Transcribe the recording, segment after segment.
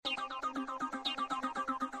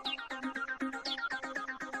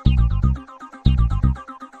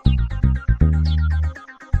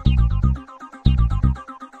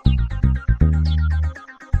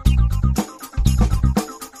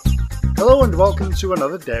and welcome to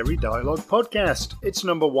another Dairy Dialogue podcast. It's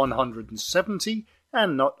number 170,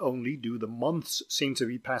 and not only do the months seem to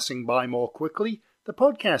be passing by more quickly, the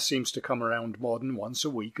podcast seems to come around more than once a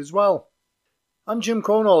week as well. I'm Jim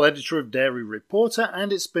Cornwall, editor of Dairy Reporter,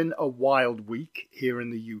 and it's been a wild week here in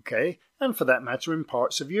the UK, and for that matter in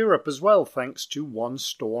parts of Europe as well, thanks to one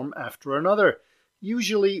storm after another.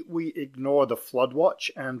 Usually we ignore the flood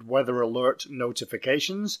watch and weather alert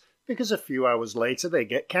notifications because a few hours later they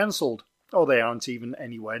get cancelled, or they aren't even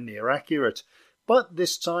anywhere near accurate. But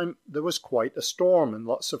this time there was quite a storm and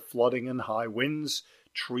lots of flooding and high winds,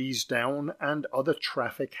 trees down and other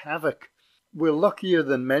traffic havoc. We're luckier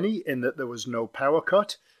than many in that there was no power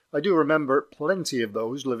cut. I do remember plenty of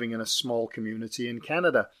those living in a small community in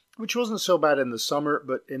Canada, which wasn't so bad in the summer,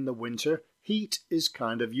 but in the winter, heat is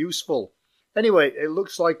kind of useful. Anyway, it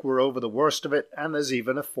looks like we're over the worst of it, and there's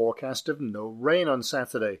even a forecast of no rain on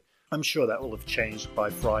Saturday. I'm sure that will have changed by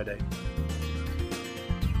Friday.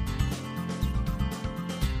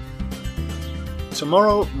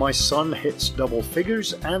 Tomorrow, my son hits double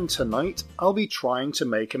figures, and tonight I'll be trying to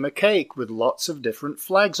make him a cake with lots of different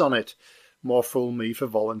flags on it. More fool me for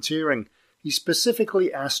volunteering. He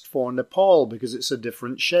specifically asked for Nepal because it's a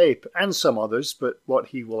different shape, and some others, but what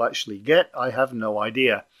he will actually get, I have no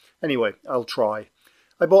idea. Anyway, I'll try.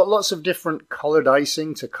 I bought lots of different coloured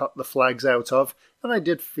icing to cut the flags out of, and I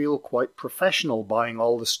did feel quite professional buying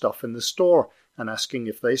all the stuff in the store and asking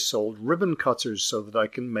if they sold ribbon cutters so that I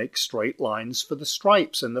can make straight lines for the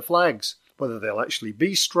stripes in the flags. Whether they'll actually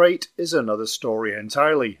be straight is another story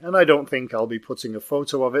entirely, and I don't think I'll be putting a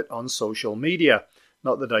photo of it on social media.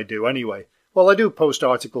 Not that I do anyway. Well, I do post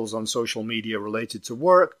articles on social media related to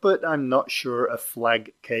work, but I'm not sure a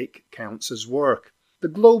flag cake counts as work. The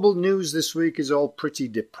global news this week is all pretty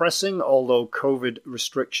depressing, although COVID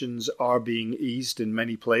restrictions are being eased in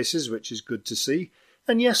many places, which is good to see.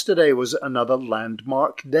 And yesterday was another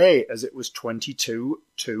landmark day, as it was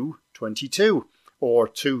 22/2/22, or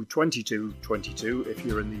 2/22/22 if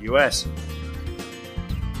you're in the US.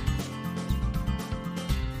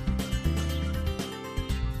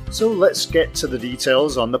 So let's get to the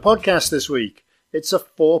details on the podcast this week. It's a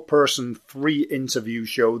 4-person, 3-interview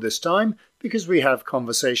show this time, because we have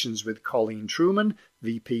conversations with Colleen Truman,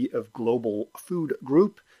 VP of Global Food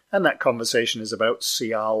Group, and that conversation is about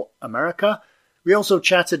Cial America. We also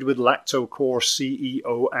chatted with LactoCore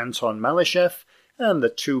CEO Anton Malyshev, and the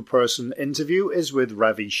 2-person interview is with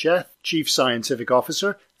Ravi Sheth, Chief Scientific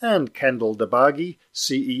Officer, and Kendall Dabagi,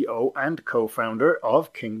 CEO and co-founder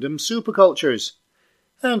of Kingdom Supercultures.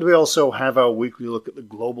 And we also have our weekly look at the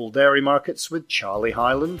global dairy markets with Charlie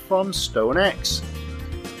Hyland from StoneX.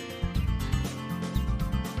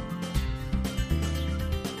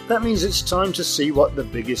 That means it's time to see what the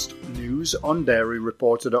biggest news on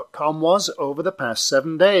dairyreporter.com was over the past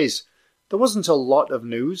 7 days. There wasn't a lot of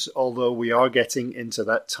news, although we are getting into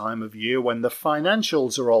that time of year when the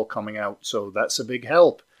financials are all coming out, so that's a big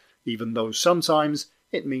help, even though sometimes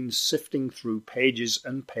it means sifting through pages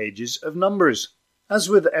and pages of numbers. As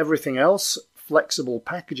with everything else, flexible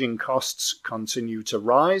packaging costs continue to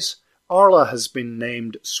rise. Arla has been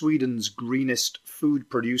named Sweden's greenest food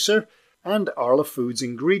producer, and Arla Foods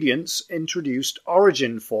Ingredients introduced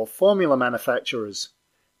Origin for formula manufacturers.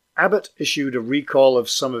 Abbott issued a recall of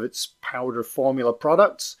some of its powder formula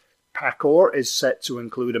products. Pacor is set to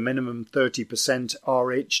include a minimum 30%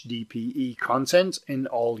 RHDPE content in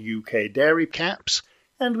all UK dairy caps.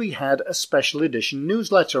 And we had a special edition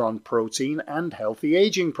newsletter on protein and healthy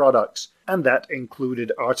aging products, and that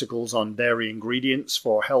included articles on dairy ingredients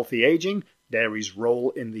for healthy aging, dairy's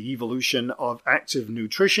role in the evolution of active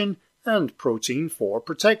nutrition, and protein for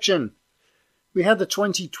protection. We had the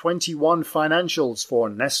 2021 financials for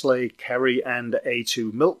Nestle, Kerry and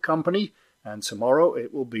A2 Milk Company, and tomorrow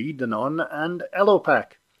it will be Danone and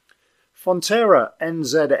Elopak. Fonterra,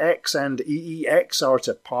 NZX and EEX are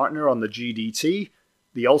to partner on the GDT.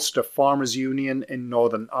 The Ulster Farmers Union in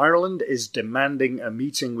Northern Ireland is demanding a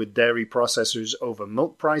meeting with dairy processors over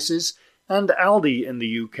milk prices, and Aldi in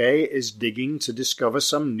the UK is digging to discover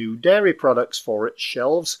some new dairy products for its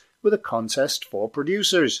shelves with a contest for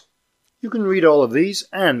producers. You can read all of these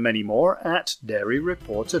and many more at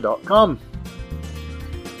dairyreporter.com.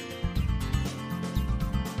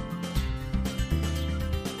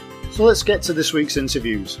 So let's get to this week's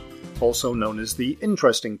interviews, also known as the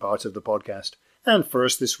interesting part of the podcast. And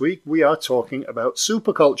first this week we are talking about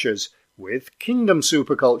supercultures with Kingdom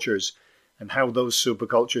Supercultures and how those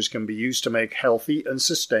supercultures can be used to make healthy and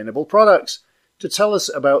sustainable products. To tell us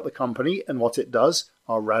about the company and what it does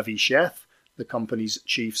are Ravi Sheth, the company's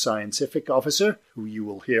Chief Scientific Officer, who you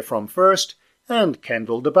will hear from first, and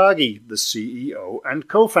Kendall DeBaggy, the CEO and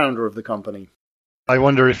co-founder of the company. I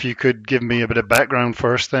wonder if you could give me a bit of background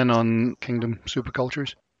first then on Kingdom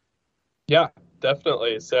Supercultures. Yeah,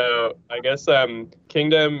 definitely. So I guess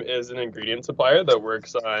Kingdom is an ingredient supplier that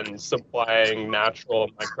works on supplying natural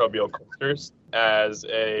microbial cultures as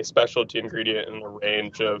a specialty ingredient in a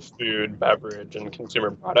range of food, beverage, and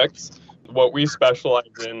consumer products. What we specialize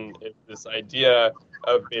in is this idea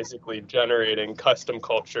of basically generating custom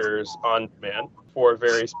cultures on demand for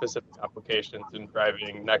very specific applications and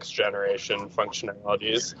driving next generation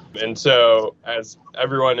functionalities. And so, as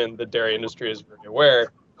everyone in the dairy industry is very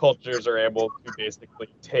aware, cultures are able to basically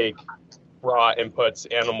take raw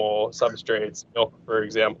inputs, animal substrates, milk, for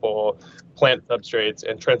example, plant substrates,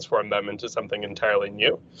 and transform them into something entirely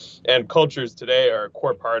new. And cultures today are a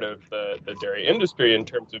core part of the dairy industry in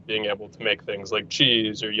terms of being able to make things like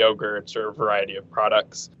cheese or yogurts or a variety of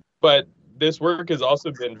products. But this work has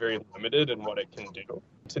also been very limited in what it can do.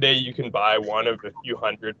 Today, you can buy one of a few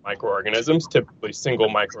hundred microorganisms, typically single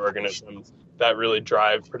microorganisms, that really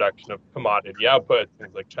drive production of commodity output,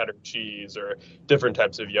 things like cheddar cheese or different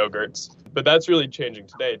types of yogurts. But that's really changing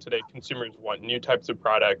today. Today, consumers want new types of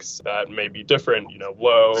products that may be different,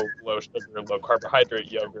 low sugar, low carbohydrate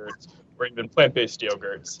yogurts, or even plant-based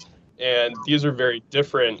yogurts. And these are very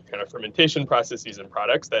different kind of fermentation processes and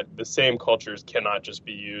products that the same cultures cannot just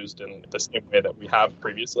be used in the same way that we have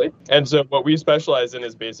previously. And so what we specialize in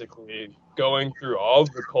is basically going through all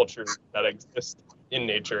of the cultures that exist in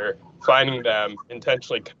nature, finding them,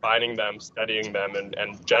 intentionally combining them, studying them,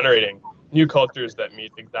 and generating new cultures that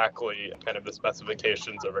meet exactly kind of the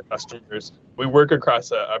specifications of our customers. We work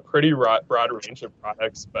across a pretty broad range of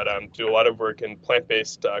products, but do a lot of work in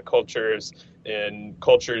plant-based cultures, in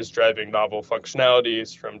cultures driving novel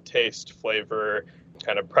functionalities from taste, flavor,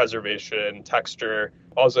 kind of preservation, texture.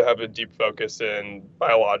 Also have a deep focus in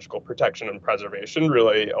biological protection and preservation,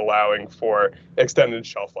 really allowing for extended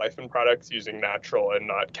shelf life in products using natural and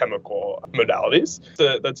not chemical modalities.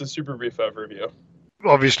 So that's a super brief overview.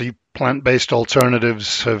 Obviously, plant-based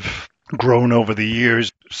alternatives have grown over the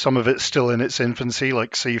years. Some of it's still in its infancy,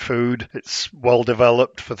 like seafood. It's well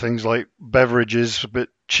developed for things like beverages, but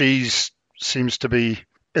cheese seems to be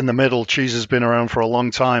in the middle. Cheese has been around for a long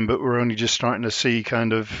time, but we're only just starting to see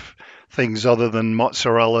kind of things other than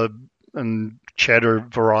mozzarella and cheddar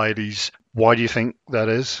varieties. Why do you think that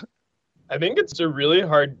is? I think it's a really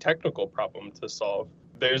hard technical problem to solve.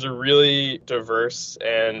 There's a really diverse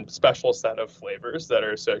and special set of flavors that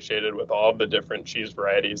are associated with all of the different cheese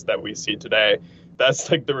varieties that we see today.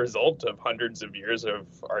 That's like the result of hundreds of years of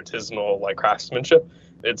artisanal craftsmanship.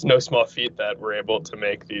 It's no small feat that we're able to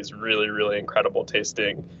make these really, really incredible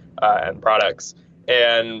tasting end products.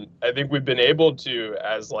 And I think we've been able to,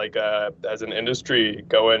 as an industry,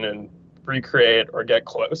 go in and recreate or get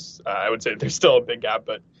close. I would say there's still a big gap,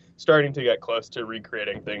 but starting to get close to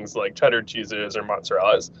recreating things like cheddar cheeses or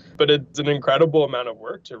mozzarellas. But it's an incredible amount of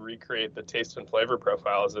work to recreate the taste and flavor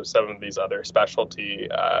profiles of some of these other specialty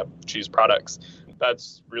cheese products.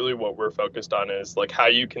 That's really what we're focused on, is how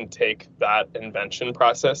you can take that invention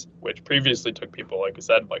process, which previously took people, like I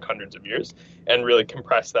said, hundreds of years, and really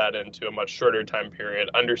compress that into a much shorter time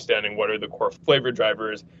period, understanding what are the core flavor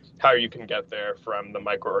drivers, how you can get there from the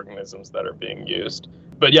microorganisms that are being used.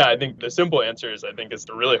 But yeah, I think the simple answer is I think it's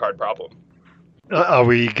a really hard problem. Are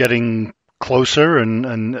we getting closer,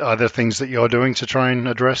 and are there things that you're doing to try and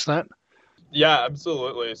address that? Yeah,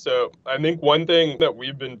 absolutely. So I think one thing that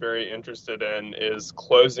we've been very interested in is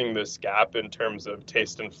closing this gap in terms of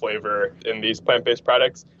taste and flavor in these plant-based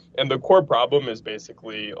products. And the core problem is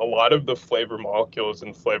basically a lot of the flavor molecules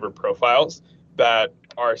and flavor profiles that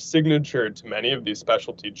are signature to many of these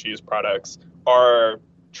specialty cheese products are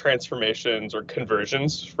transformations or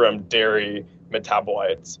conversions from dairy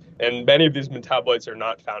metabolites. And many of these metabolites are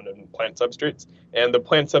not found in plant substrates. And the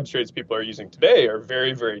plant substrates people are using today are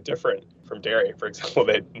very, very different from dairy. For example,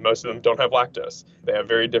 most of them don't have lactose. They have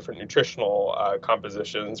very different nutritional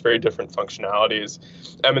compositions, very different functionalities.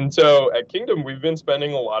 And so at Kingdom, we've been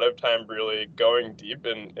spending a lot of time really going deep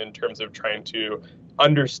in terms of trying to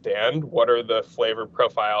understand what are the flavor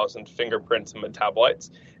profiles and fingerprints and metabolites,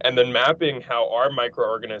 and then mapping how our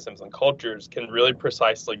microorganisms and cultures can really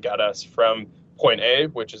precisely get us from point A,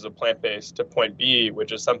 which is a plant-based, to point B,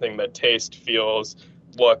 which is something that tastes, feels,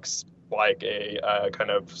 looks, like a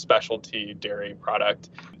kind of specialty dairy product.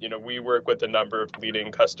 We work with a number of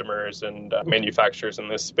leading customers and manufacturers in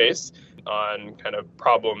this space on kind of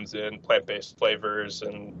problems in plant-based flavors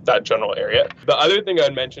and that general area. The other thing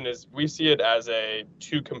I'd mention is we see it as a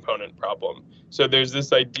two-component problem. So there's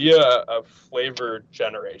this idea of flavor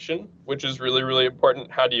generation, which is really, really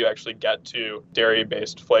important. How do you actually get to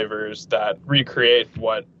dairy-based flavors that recreate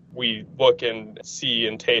what we look and see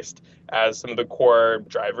and taste as some of the core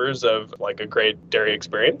drivers of like a great dairy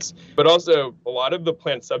experience? But also, a lot of the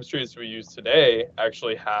plant substrates we use today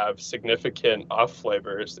actually have significant off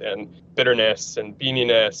flavors and bitterness and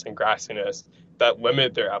beaniness and grassiness that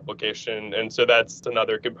limit their application. And so that's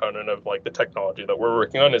another component of like the technology that we're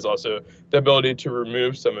working on, is also the ability to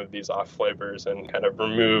remove some of these off flavors and kind of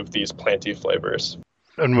remove these planty flavors.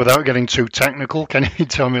 And without getting too technical, can you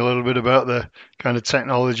tell me a little bit about the kind of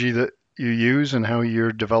technology that you use and how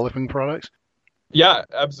you're developing products? Yeah,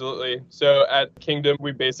 absolutely. So at Kingdom,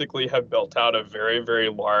 we basically have built out a very, very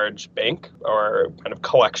large bank or kind of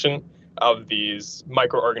collection of these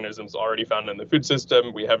microorganisms already found in the food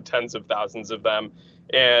system. We have tens of thousands of them.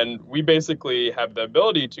 And we basically have the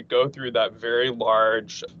ability to go through that very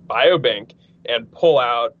large biobank and pull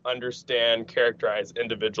out, understand, characterize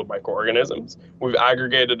individual microorganisms. We've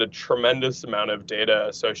aggregated a tremendous amount of data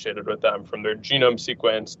associated with them, from their genome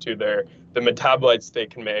sequence to the metabolites they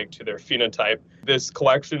can make to their phenotype. This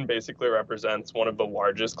collection basically represents one of the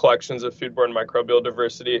largest collections of foodborne microbial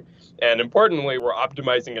diversity. And importantly, we're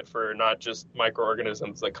optimizing it for not just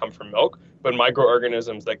microorganisms that come from milk, but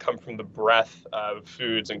microorganisms that come from the breadth of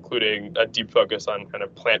foods, including a deep focus on kind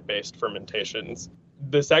of plant-based fermentations.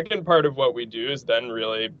 The second part of what we do is then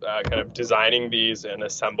really kind of designing these and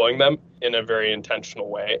assembling them in a very intentional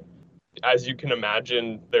way. As you can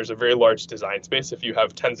imagine, there's a very large design space. If you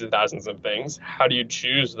have tens of thousands of things, how do you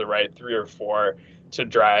choose the right 3 or 4 to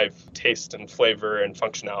drive taste and flavor and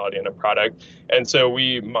functionality in a product? And so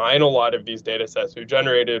we mine a lot of these data sets we've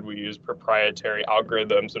generated. We use proprietary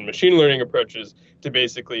algorithms and machine learning approaches to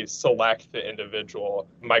basically select the individual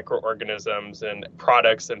microorganisms and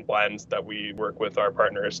products and blends that we work with our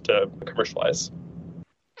partners to commercialize.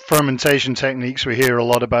 Fermentation techniques we hear a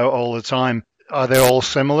lot about all the time. Are they all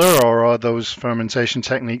similar, or are those fermentation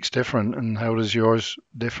techniques different, and how does yours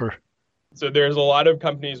differ? So there's a lot of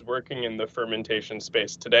companies working in the fermentation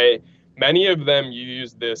space today. Many of them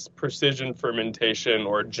use this precision fermentation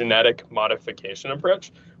or genetic modification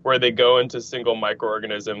approach, where they go into single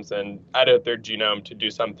microorganisms and edit their genome to do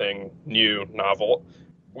something new, novel.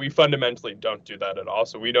 We fundamentally don't do that at all.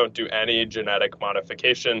 So we don't do any genetic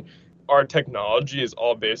modification. Our technology is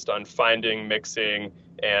all based on finding, mixing,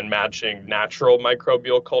 and matching natural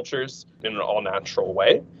microbial cultures in an all-natural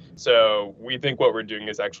way. So we think what we're doing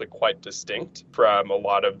is actually quite distinct from a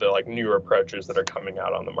lot of the newer approaches that are coming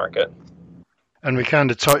out on the market. And we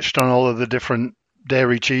kind of touched on all of the different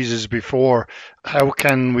dairy cheeses before. How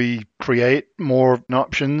can we create more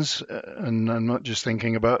options? And I'm not just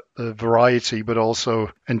thinking about the variety, but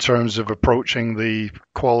also in terms of approaching the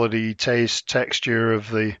quality, taste, texture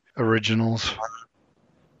of the originals.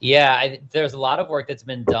 Yeah, there's a lot of work that's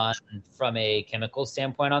been done from a chemical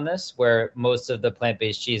standpoint on this, where most of the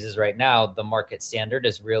plant-based cheeses right now, the market standard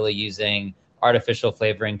is really using artificial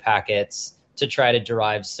flavoring packets to try to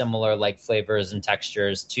derive similar flavors and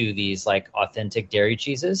textures to these authentic dairy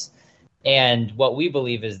cheeses. And what we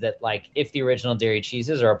believe is that if the original dairy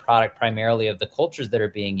cheeses are a product primarily of the cultures that are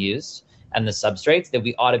being used and the substrates, that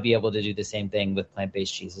we ought to be able to do the same thing with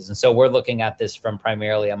plant-based cheeses. And so we're looking at this from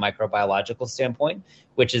primarily a microbiological standpoint,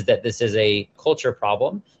 which is that this is a culture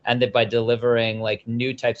problem, and that by delivering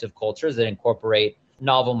new types of cultures that incorporate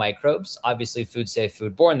novel microbes, obviously food safe,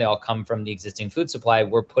 foodborne, they all come from the existing food supply.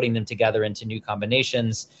 We're putting them together into new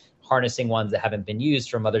combinations, harnessing ones that haven't been used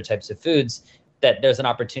from other types of foods, that there's an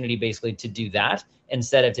opportunity basically to do that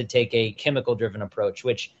instead of to take a chemical driven approach,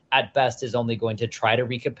 which at best is only going to try to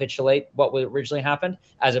recapitulate what originally happened,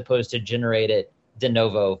 as opposed to generate it de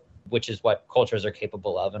novo, which is what cultures are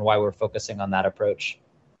capable of and why we're focusing on that approach.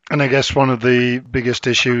 And I guess one of the biggest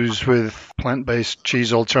issues with plant-based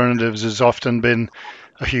cheese alternatives has often been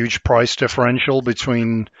a huge price differential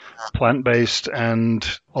between plant-based and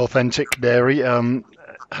authentic dairy.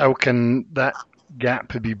 How can that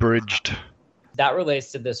gap be bridged? That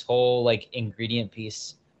relates to this whole ingredient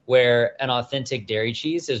piece, where an authentic dairy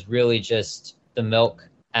cheese is really just the milk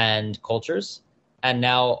and cultures. And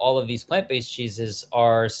now all of these plant-based cheeses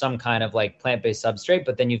are some kind of plant-based substrate,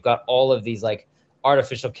 but then you've got all of these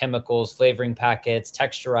artificial chemicals, flavoring packets,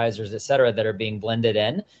 texturizers, et cetera, that are being blended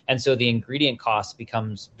in. And so the ingredient cost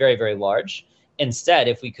becomes very, very large. Instead,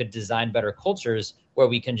 if we could design better cultures where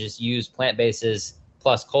we can just use plant bases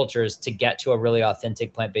plus cultures to get to a really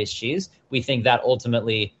authentic plant-based cheese, we think that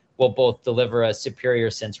ultimately will both deliver a superior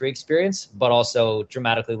sensory experience, but also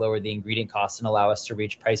dramatically lower the ingredient costs and allow us to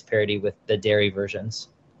reach price parity with the dairy versions.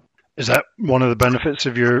 Is that one of the benefits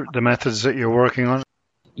of the methods that you're working on?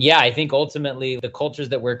 Yeah, I think ultimately the cultures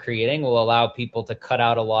that we're creating will allow people to cut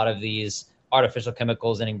out a lot of these artificial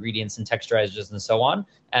chemicals and ingredients and texturizers and so on,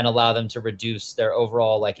 and allow them to reduce their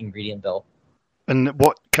overall ingredient bill. And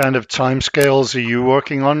what kind of timescales are you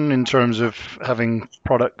working on in terms of having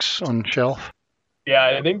products on shelf?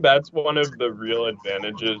 Yeah, I think that's one of the real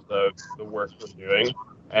advantages of the work we're doing.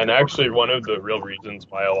 And actually one of the real reasons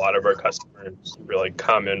why a lot of our customers really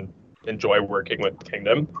come and enjoy working with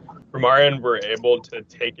Kingdom. From our end, we're able to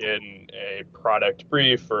take in a product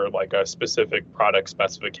brief or a specific product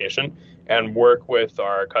specification and work with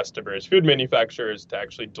our customers' food manufacturers to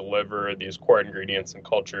actually deliver these core ingredients and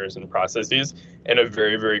cultures and processes in a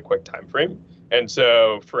very, very quick time frame. And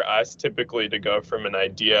so for us, typically to go from an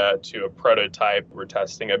idea to a prototype, we're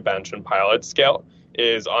testing a bench and pilot scale,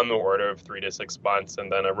 is on the order of 3 to 6 months, and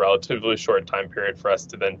then a relatively short time period for us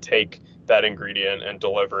to then take that ingredient and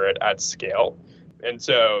deliver it at scale. And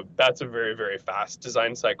so that's a very, very fast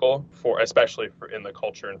design cycle especially in the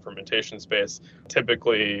culture and fermentation space.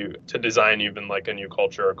 Typically to design even a new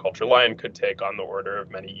culture or culture line could take on the order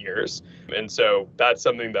of many years. And so that's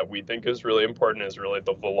something that we think is really important, is really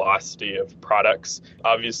the velocity of products.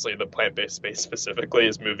 Obviously the plant-based space specifically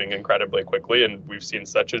is moving incredibly quickly, and we've seen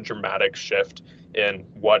such a dramatic shift in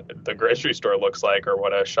what the grocery store looks like or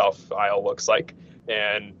what a shelf aisle looks like.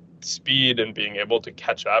 And speed and being able to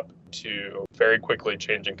catch up to very quickly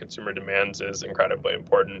changing consumer demands is incredibly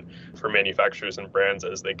important for manufacturers and brands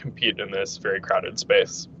as they compete in this very crowded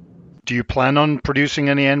space. Do you plan on producing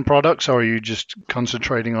any end products, or are you just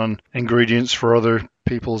concentrating on ingredients for other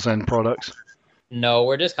people's end products? No,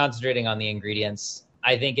 we're just concentrating on the ingredients.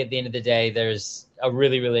 I think at the end of the day, there's a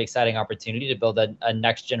really, really exciting opportunity to build a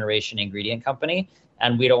next generation ingredient company.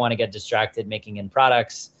 And we don't want to get distracted making end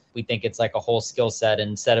products. We think it's a whole skill set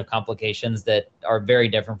and set of complications that are very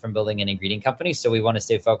different from building an ingredient company. So we want to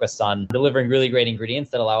stay focused on delivering really great ingredients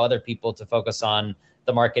that allow other people to focus on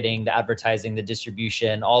the marketing, the advertising, the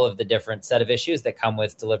distribution, all of the different set of issues that come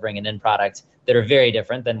with delivering an end product that are very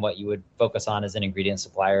different than what you would focus on as an ingredient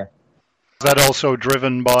supplier. Is that also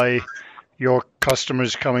driven by your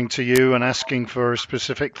customers coming to you and asking for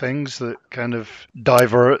specific things that kind of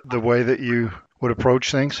divert the way that you would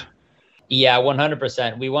approach things? Yeah,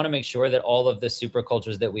 100%. We want to make sure that all of the super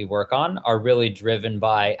cultures that we work on are really driven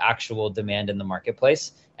by actual demand in the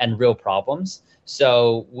marketplace and real problems.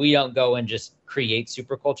 So we don't go and just create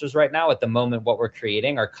super cultures right now. At the moment, what we're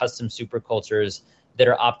creating are custom super cultures that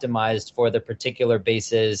are optimized for the particular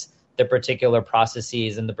bases, the particular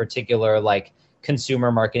processes, and the particular consumer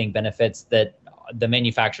marketing benefits that the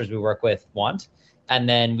manufacturers we work with want. And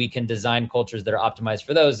then we can design cultures that are optimized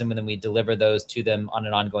for those, and then we deliver those to them on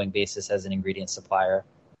an ongoing basis as an ingredient supplier.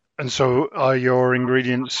 And so are your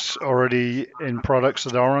ingredients already in products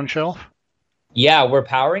that are on shelf? Yeah, we're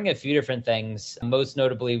powering a few different things. Most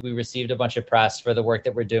notably, we received a bunch of press for the work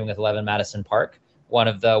that we're doing with 11 Madison Park, one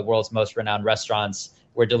of the world's most renowned restaurants.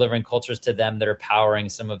 We're delivering cultures to them that are powering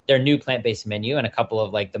some of their new plant-based menu, and a couple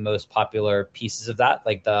of the most popular pieces of that,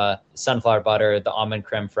 like the sunflower butter, the almond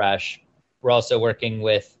creme fraiche. We're also working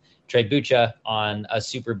with Trebucha on a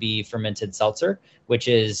Super B fermented seltzer,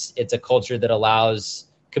 it's a culture that allows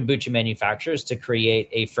kombucha manufacturers to create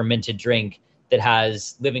a fermented drink that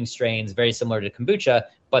has living strains very similar to kombucha,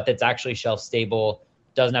 but that's actually shelf stable,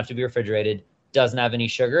 doesn't have to be refrigerated, doesn't have any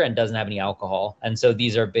sugar, and doesn't have any alcohol. And so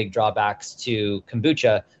these are big drawbacks to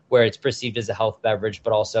kombucha, where it's perceived as a health beverage,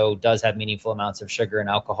 but also does have meaningful amounts of sugar and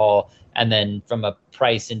alcohol. And then from a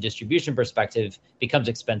price and distribution perspective, becomes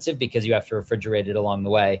expensive because you have to refrigerate it along the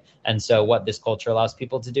way. And so what this culture allows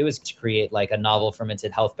people to do is to create a novel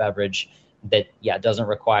fermented health beverage that, doesn't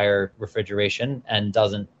require refrigeration and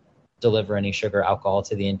doesn't deliver any sugar or alcohol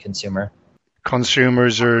to the end consumer.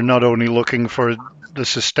 Consumers are not only looking for the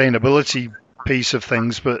sustainability piece of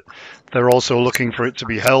things, but they're also looking for it to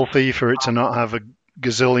be healthy, for it to not have a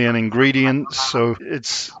gazillion ingredients. So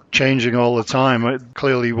it's changing all the time.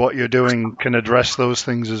 Clearly what you're doing can address those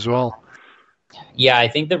things as well. Yeah, I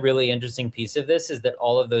think the really interesting piece of this is that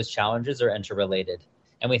all of those challenges are interrelated.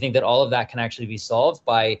 And we think that all of that can actually be solved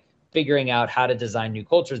by figuring out how to design new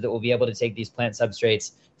cultures that will be able to take these plant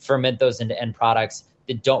substrates, ferment those into end products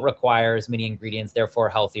that don't require as many ingredients, therefore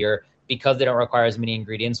healthier. Because they don't require as many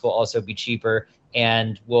ingredients, will also be cheaper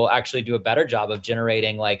and will actually do a better job of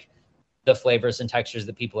generating the flavors and textures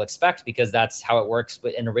that people expect, because that's how it works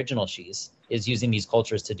in original cheese, is using these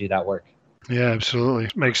cultures to do that work. Yeah, absolutely.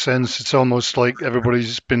 Makes sense. It's almost like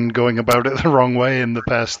everybody's been going about it the wrong way in the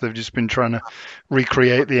past. They've just been trying to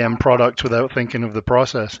recreate the end product without thinking of the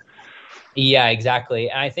process. Yeah, exactly.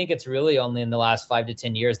 And I think it's really only in the last 5 to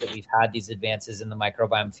 10 years that we've had these advances in the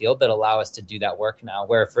microbiome field that allow us to do that work now,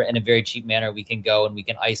 where in a very cheap manner, we can go and we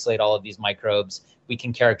can isolate all of these microbes, we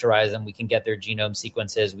can characterize them, we can get their genome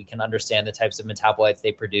sequences, we can understand the types of metabolites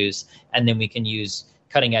they produce, and then we can use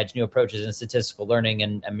cutting edge new approaches in statistical learning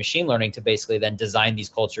and machine learning to basically then design these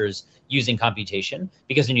cultures using computation.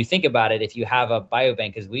 Because when you think about it, if you have a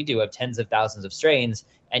biobank, as we do, of tens of thousands of strains,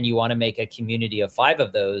 and you want to make a community of 5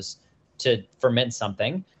 of those to ferment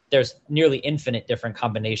something, there's nearly infinite different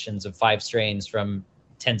combinations of 5 strains from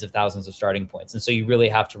tens of thousands of starting points. And so you really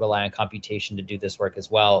have to rely on computation to do this work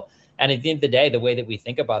as well. And at the end of the day, the way that we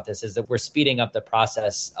think about this is that we're speeding up the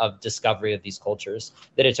process of discovery of these cultures,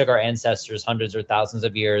 that it took our ancestors hundreds or thousands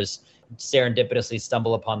of years serendipitously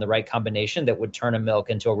stumble upon the right combination that would turn a milk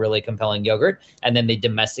into a really compelling yogurt. And then they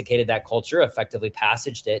domesticated that culture, effectively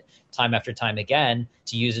passaged it time after time again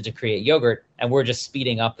to use it to create yogurt. And we're just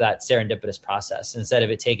speeding up that serendipitous process instead of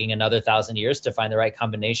it taking another 1,000 years to find the right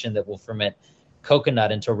combination that will ferment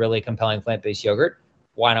coconut into a really compelling plant-based yogurt.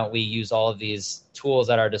 Why don't we use all of these tools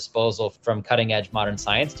at our disposal from cutting edge modern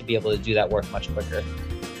science to be able to do that work much quicker?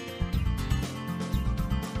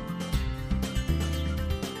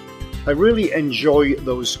 I really enjoy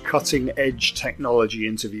those cutting edge technology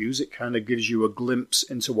interviews. It kind of gives you a glimpse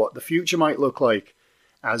into what the future might look like,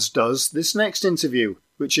 as does this next interview,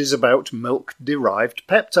 which is about milk-derived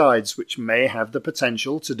peptides, which may have the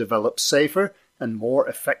potential to develop safer and more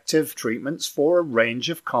effective treatments for a range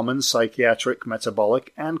of common psychiatric,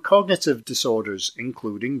 metabolic, and cognitive disorders,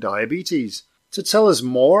 including diabetes. To tell us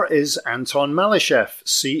more is Anton Malyshev,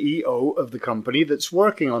 CEO of the company that's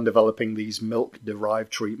working on developing these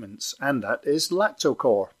milk-derived treatments, and that is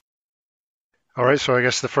Lactocore. All right, so I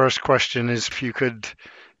guess the first question is if you could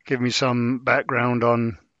give me some background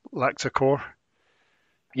on Lactocore.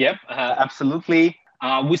 Yep, absolutely.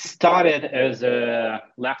 We started as a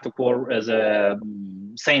Lactocore as a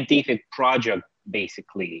scientific project,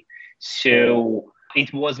 basically. So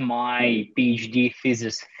it was my PhD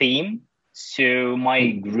thesis theme. So my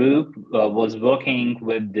group was working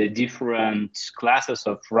with the different classes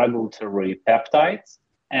of regulatory peptides,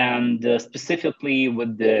 and specifically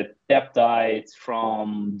with the peptides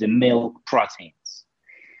from the milk proteins.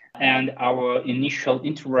 And our initial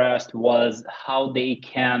interest was how they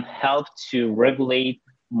can help to regulate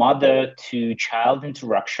mother-to-child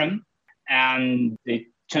interaction. And it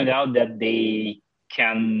turned out that they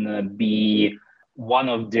can be one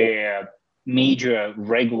of the major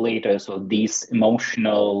regulators of this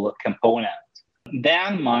emotional component.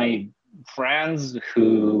 Then my friends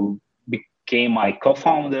who became my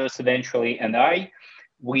co-founders eventually and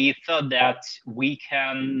we thought that we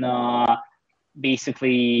can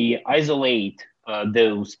basically isolate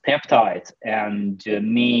those peptides and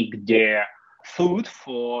make their food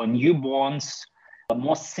for newborns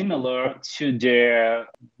more similar to their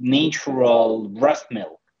natural breast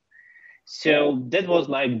milk. So that was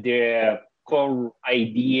like the core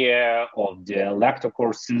idea of the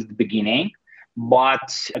Lactocore since the beginning.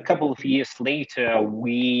 But a couple of years later,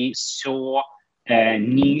 we saw a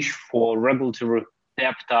niche for regulatory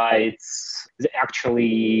peptides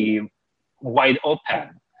actually wide open.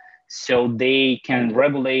 So they can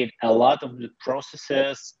regulate a lot of the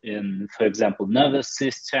processes in, for example, nervous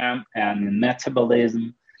system and in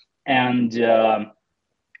metabolism. And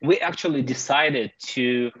we actually decided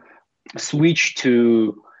to switch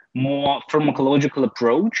to more pharmacological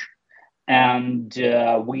approach. And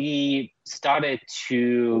we started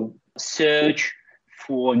to search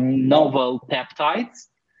for novel peptides.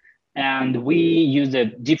 And we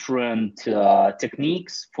used different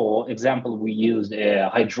techniques. For example, we used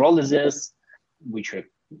hydrolysis, which is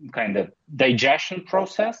kind of digestion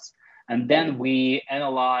process. And then we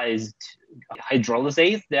analyzed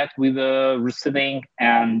hydrolysase that we were receiving,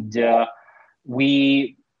 and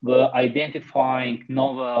we were identifying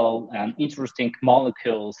novel and interesting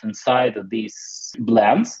molecules inside of these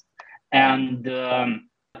blends. And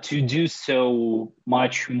to do so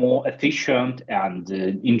much more efficient and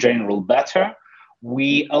in general better,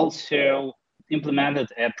 we also implemented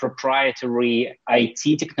a proprietary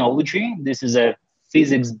IT technology. This is a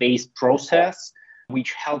physics-based process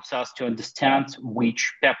which helps us to understand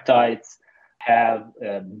which peptides have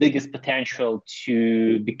biggest potential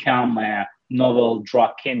to become a novel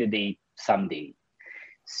drug candidate someday.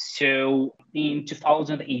 So in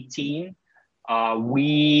 2018,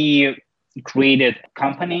 we created a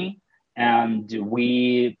company and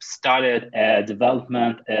we started a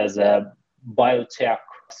development as a biotech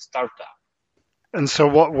startup. And so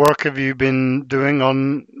what work have you been doing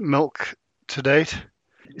on milk to date?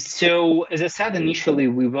 So, as I said, initially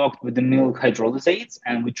we worked with the milk hydrolysates,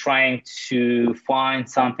 and we're trying to find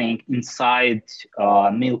something inside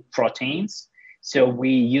milk proteins. So we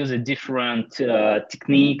use different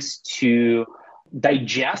techniques to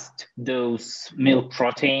digest those milk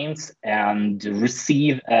proteins and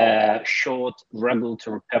receive short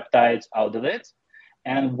regulatory peptides out of it.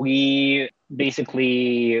 And we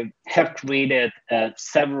basically have created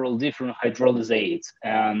several different hydrolysates.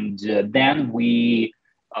 And then we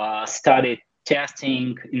started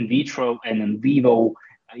testing in vitro and in vivo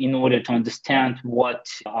in order to understand what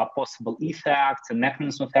are possible effects and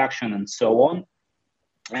mechanism of action and so on.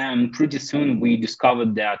 And pretty soon we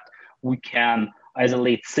discovered that we can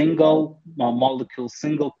isolate single molecules,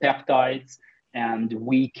 single peptides, and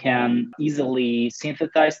we can easily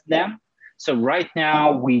synthesize them. So right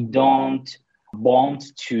now we don't bond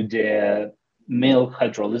to the milk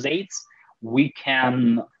hydrolysates. We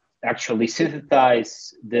can actually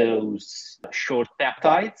synthesize those short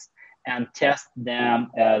peptides and test them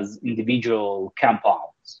as individual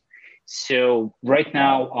compounds. So right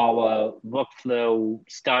now our workflow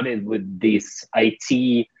started with this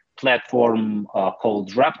IT platform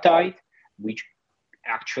called Reptide, which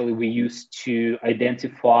actually we use to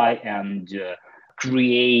identify and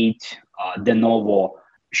create de novo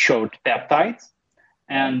short peptides.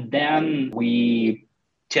 And then we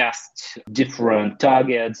test different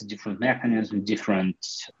targets, different mechanisms, different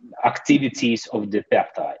activities of the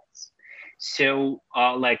peptides. So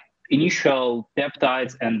like initial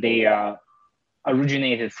peptides, and they are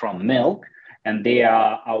originated from milk, and they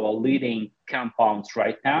are our leading compounds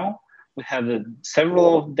right now. We have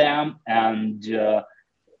several of them, and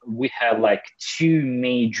we have like two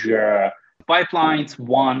major pipelines,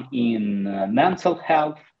 one in mental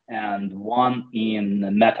health and one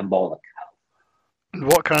in metabolic health.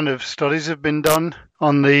 What kind of studies have been done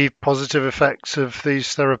on the positive effects of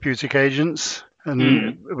these therapeutic agents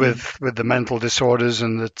and with the mental disorders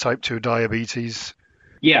and the type 2 diabetes?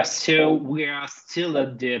 Yes, so we are still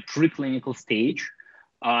at the preclinical stage.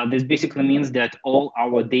 This basically means that all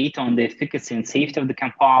our data on the efficacy and safety of the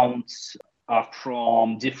compounds are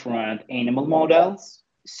from different animal models.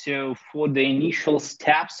 So for the initial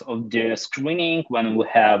steps of the screening, when we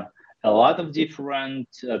have a lot of different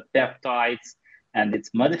peptides and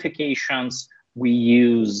its modifications, we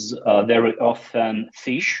use very often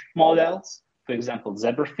fish models, for example,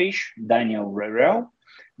 zebrafish, Daniel Rero,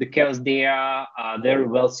 because they are very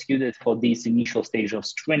well suited for this initial stage of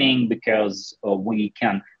screening, because we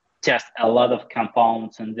can test a lot of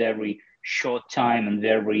compounds in very short time and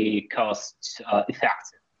very cost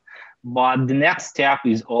effective. But the next step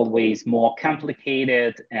is always more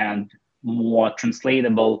complicated and more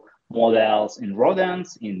translatable models in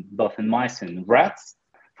rodents, in both in mice and rats.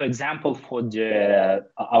 For example, for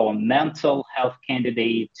our mental health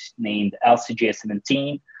candidate named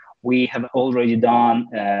LCJ17, we have already done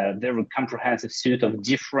a very comprehensive suite of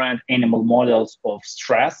different animal models of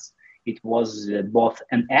stress. It was both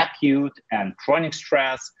an acute and chronic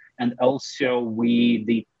stress. And also we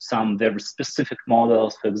did some very specific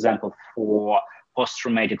models, for example, for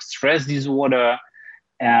post-traumatic stress disorder.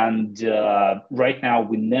 And right now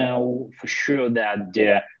we know for sure that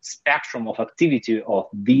the spectrum of activity of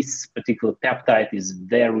this particular peptide is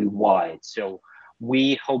very wide. So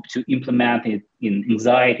we hope to implement it in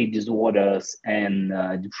anxiety disorders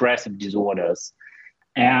and depressive disorders.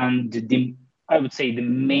 And I would say the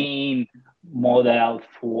main model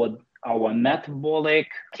for our metabolic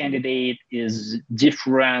candidate is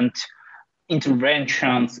different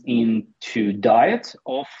interventions into diet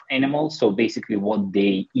of animals, so basically what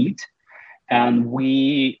they eat. And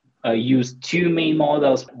we use two main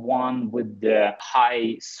models, one with the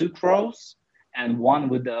high sucrose and one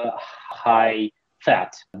with the high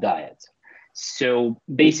fat diet. So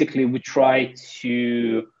basically we try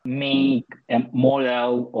to make a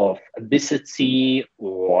model of obesity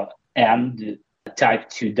and type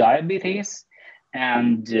 2 diabetes,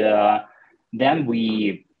 and then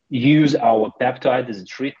we use our peptide as a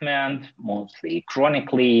treatment, mostly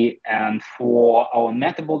chronically. And for our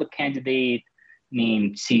metabolic candidate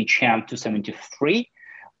named CHM273,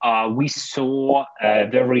 we saw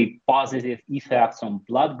very positive effects on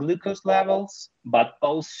blood glucose levels, but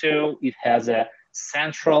also it has a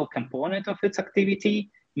central component of its activity,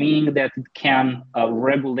 meaning that it can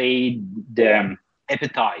regulate the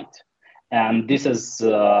appetite. And this is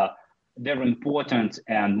very important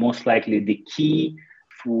and most likely the key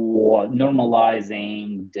for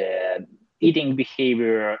normalizing the eating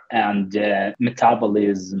behavior and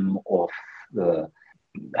metabolism of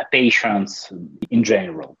patients in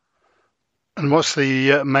general. And what's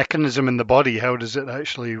the mechanism in the body? How does it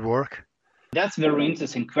actually work? That's a very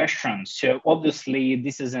interesting question. So obviously,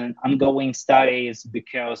 this is an ongoing studies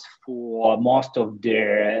because for most of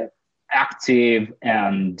the active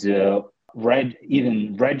and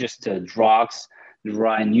even registered drugs, there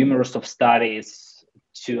are numerous of studies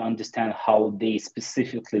to understand how they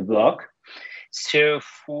specifically work. So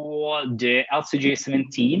for the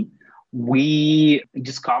LCJ17, we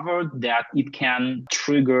discovered that it can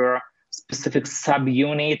trigger specific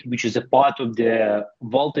subunit, which is a part of the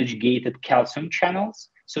voltage-gated calcium channels.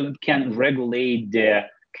 So it can regulate the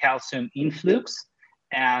calcium influx.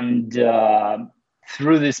 And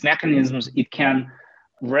through these mechanisms, it can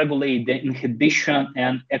regulate the inhibition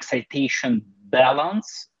and excitation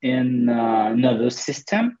balance in nervous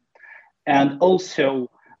system. And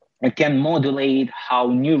also it can modulate how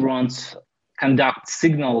neurons conduct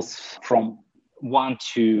signals from one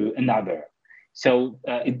to another. So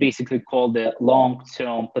it basically called the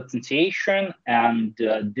long-term potentiation, and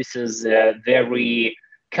this is very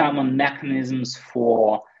common mechanisms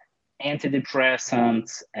for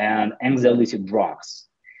antidepressants and anxiety drugs.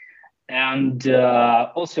 And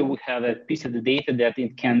also we have a piece of the data that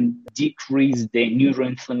it can decrease the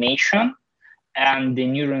neuroinflammation, and the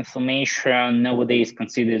neuroinflammation nowadays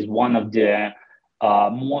considered one of the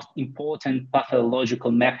most important pathological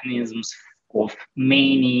mechanisms of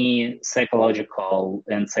many psychological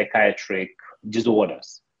and psychiatric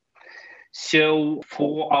disorders. So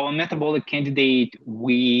for our metabolic candidate,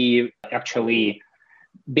 we actually,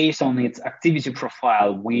 based on its activity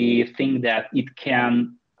profile, we think that it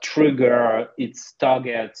can trigger its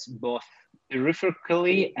targets both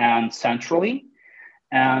peripherally and centrally.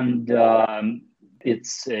 And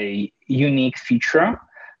it's a unique feature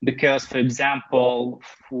because, for example,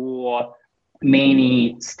 for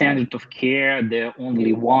many standard of care, there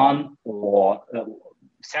only one or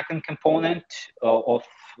second component of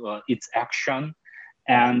its action.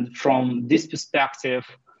 And from this perspective,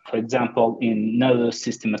 for example, in nervous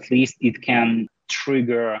system at least, it can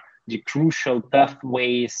trigger the crucial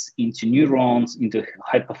pathways into neurons, into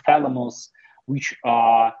hypothalamus, which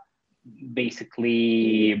are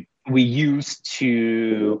basically we use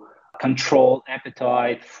to control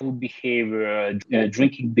appetite, food behavior,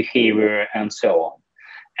 drinking behavior, and so on.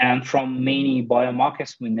 And from many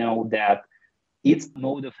biomarkers, we know that its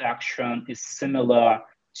mode of action is similar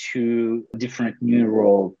to different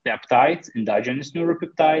neuropeptides, endogenous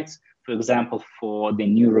neuropeptides, for example, for the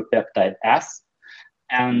neuropeptide S.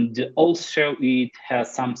 And also it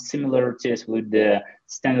has some similarities with the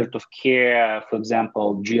standard of care, for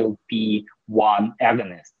example, GLP-1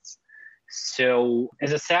 agonists. So,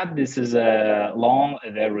 as I said, this is a long,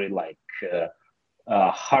 very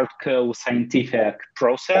hardcore scientific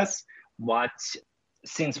process. But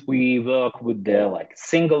since we work with the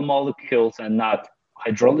single molecules and not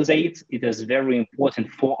hydrolysates, it is very important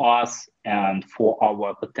for us and for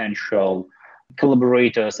our potential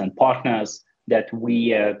collaborators and partners that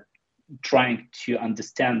we are trying to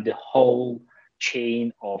understand the whole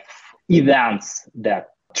chain of events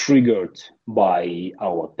that triggered by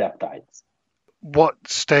our peptides. What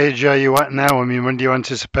stage are you at now? I mean, when do you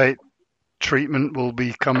anticipate treatment will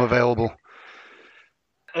become available?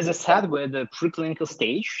 As I said, we're at the preclinical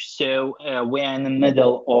stage. So we're in the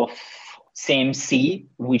middle of CMC,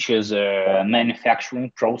 which is a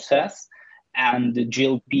manufacturing process, and the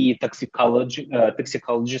GLP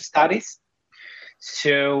toxicology studies.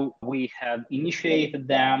 So we have initiated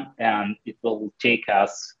them, and it will take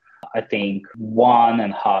us, I think,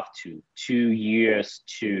 1.5 to 2 years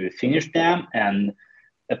to finish them and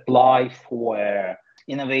apply for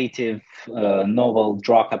innovative novel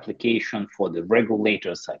drug application for the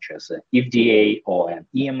regulators such as FDA or an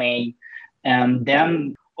EMA. And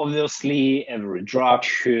then obviously every drug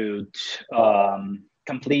should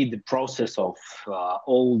complete the process of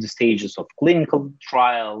all the stages of clinical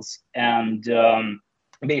trials. And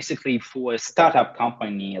basically for a startup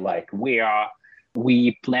company like we are,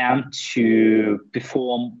 we plan to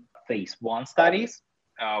perform phase 1 studies,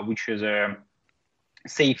 which is a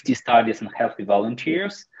safety studies in healthy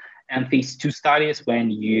volunteers, and phase 2 studies when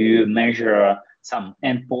you measure some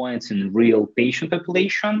endpoints in real patient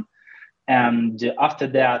population. And after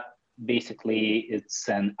that, basically it's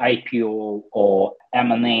an IPO or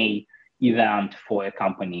M&A event for a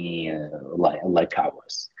company like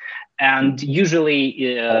ours. And usually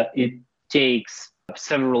it takes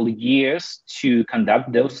several years to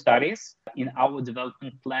conduct those studies. In our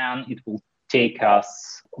development plan, it will take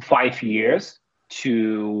us 5 years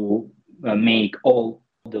to make all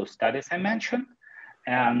those studies I mentioned.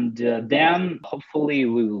 And then hopefully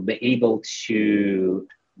we will be able to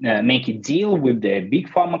make a deal with the big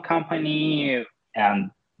pharma company,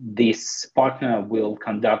 and this partner will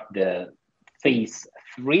conduct the phase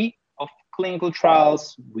 3 of clinical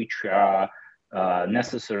trials, which are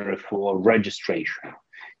necessary for registration.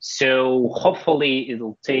 So hopefully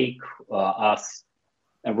it'll take us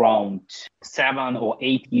around 7 or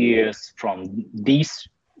 8 years from this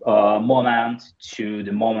moment to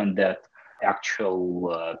the moment that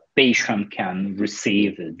actual patient can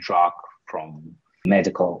receive the drug from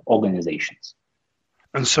medical organizations.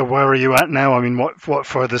 And so where are you at now? I mean, what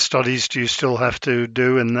further studies do you still have to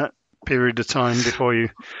do in that period of time before you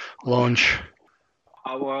launch?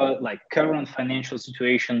 Our current financial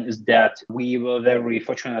situation is that we were very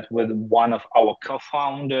fortunate with one of our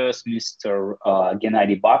co-founders, Mr.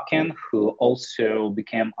 Gennady Babkin, who also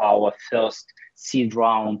became our first seed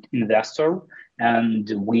round investor.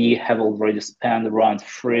 And we have already spent around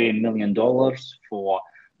 $3 million for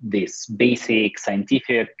this basic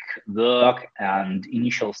scientific work and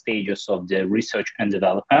initial stages of the research and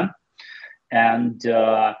development. And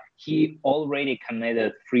he already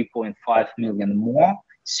committed 3.5 million more.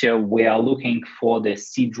 So we are looking for the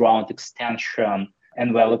seed round extension,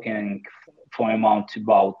 and we're looking for an amount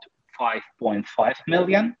about 5.5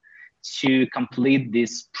 million to complete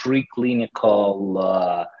this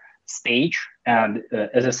preclinical stage. And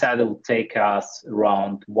as I said, it will take us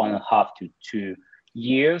around 1.5 to 2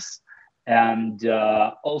 years. And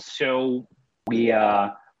also we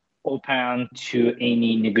are open to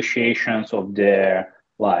any negotiations of the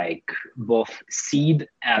both seed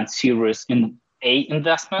and Series A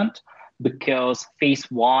investment, because phase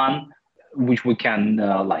 1, which we can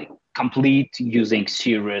complete using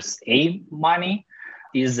Series A money,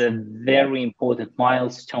 is a very important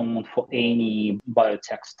milestone for any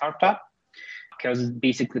biotech startup, because it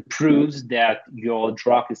basically proves that your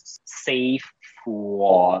drug is safe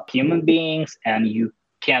for human beings and you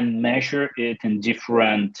can measure it in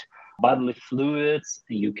different bodily fluids.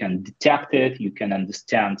 You can detect it, you can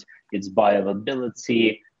understand its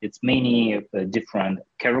bioavailability, its many different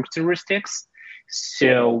characteristics.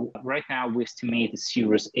 So right now we estimate the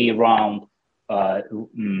Series A round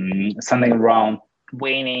something around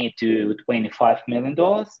 $20 to $25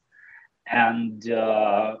 million. And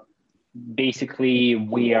basically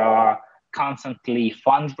we are constantly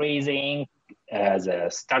fundraising. As a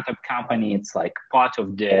startup company, it's part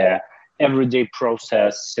of the everyday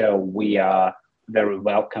process. So we are very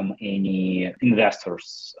welcome any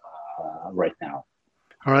investors right now.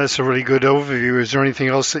 All right, that's a really good overview. Is there anything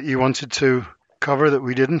else that you wanted to cover that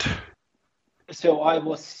we didn't? So I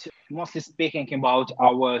was mostly speaking about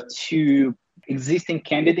our 2 existing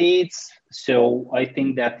candidates. So I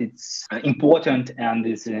think that it's important and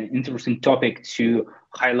it's an interesting topic to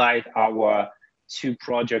highlight our 2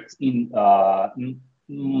 projects in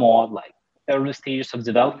more early stages of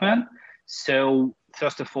development. So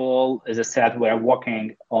first of all, as I said, we're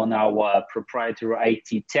working on our proprietary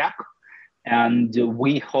IT tech, and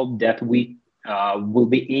we hope that we will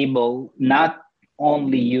be able not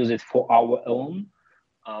only use it for our own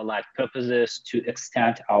purposes to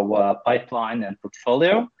extend our pipeline and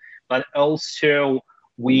portfolio, but also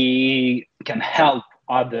we can help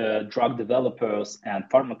other drug developers and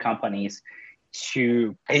pharma companies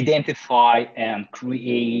to identify and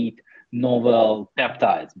create novel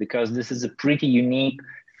peptides, because this is a pretty unique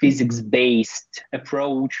physics-based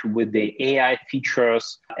approach with the AI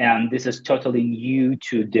features, and this is totally new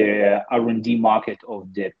to the R&D market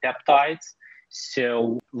of the peptides.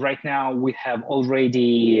 So right now we have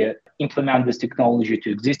already implemented this technology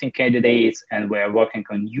to existing candidates, and we're working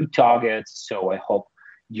on new targets. So I hope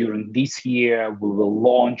during this year we will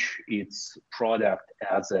launch its product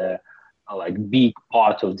as a big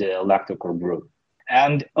part of the Lactocore group.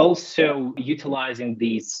 And also utilizing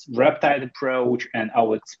this reptide approach and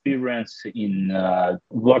our experience in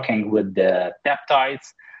working with the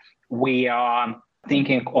peptides, we are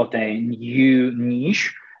thinking of a new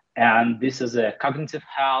niche, and this is a cognitive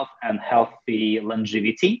health and healthy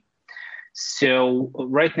longevity. So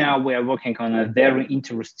right now we are working on a very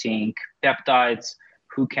interesting peptides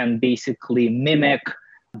who can basically mimic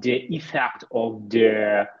the effect of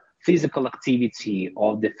the physical activity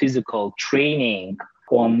or the physical training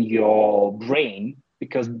on your brain,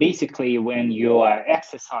 because basically when you are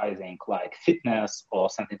exercising fitness or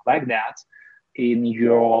something like that, in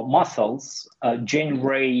your muscles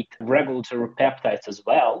generate regulatory peptides as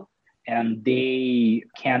well, and they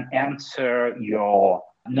can enter your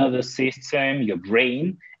nervous system, your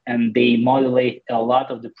brain, and they modulate a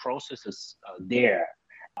lot of the processes there.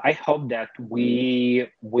 I hope that we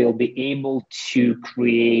will be able to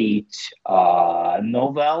create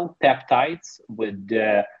novel peptides with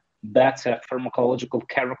the better pharmacological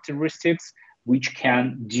characteristics which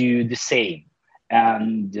can do the same.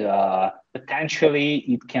 And potentially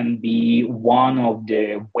it can be one of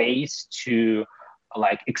the ways to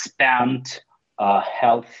expand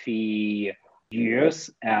healthy years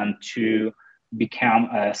and to become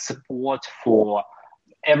a support for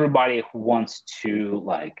everybody who wants to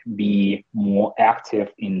be more active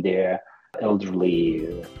in their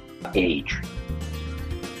elderly age.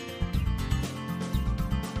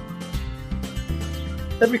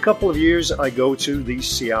 Every couple of years I go to the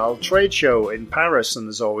SIAL trade show in Paris, and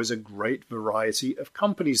there's always a great variety of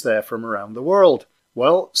companies there from around the world.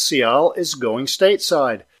 Well, SIAL is going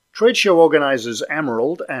stateside. Trade show organisers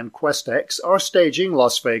Emerald and QuestX are staging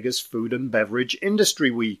Las Vegas Food and Beverage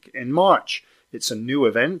Industry Week in March. It's a new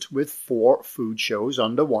event with 4 food shows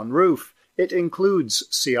under one roof. It includes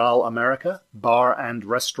SIAL America, Bar and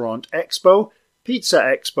Restaurant Expo, Pizza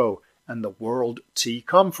Expo, and the World Tea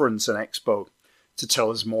Conference and Expo. To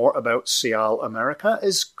tell us more about SIAL America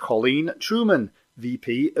is Colleen Truman,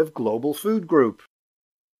 VP of Global Food Group.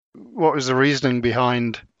 What was the reasoning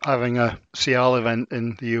behind having a SIAL event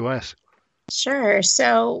in the US? Sure.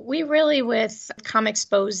 So we really, with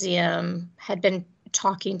Comexposium, had been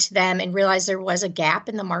talking to them and realized there was a gap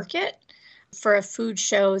in the market for a food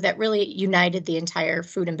show that really united the entire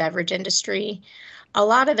food and beverage industry. A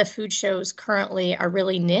lot of the food shows currently are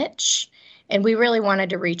really niche, and we really wanted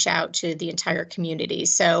to reach out to the entire community.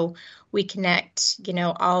 So we connect,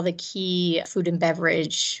 all the key food and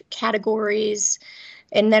beverage categories.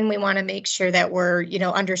 And then we want to make sure that we're,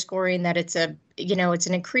 underscoring that it's an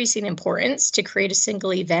increasing importance to create a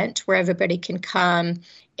single event where everybody can come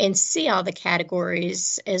and see all the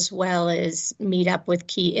categories, as well as meet up with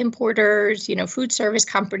key importers, food service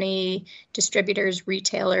company, distributors,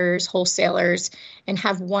 retailers, wholesalers, and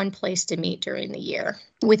have one place to meet during the year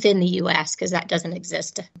within the U.S., because that doesn't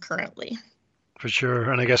exist currently. For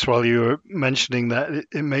sure. And I guess while you were mentioning that,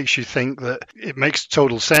 it makes you think that it makes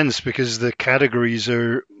total sense because the categories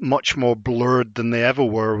are much more blurred than they ever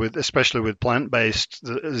were, especially with plant-based,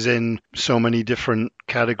 that is in so many different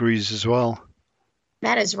categories as well.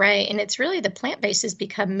 That is right. And it's really the plant-based has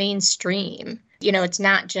become mainstream. It's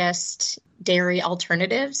not just dairy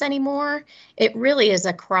alternatives anymore. It really is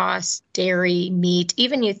across dairy, meat.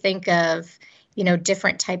 Even you think of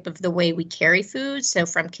different type of the way we carry food. So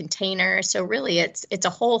from containers. So really it's a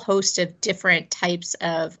whole host of different types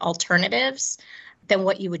of alternatives than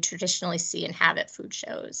what you would traditionally see and have at food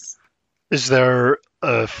shows. Is there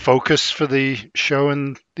a focus for the show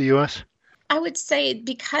in the US? I would say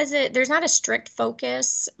because there's not a strict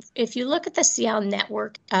focus. If you look at the SIAL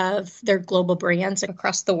network of their global brands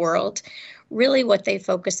across the world, really what they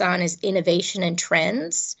focus on is innovation and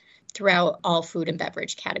trends throughout all food and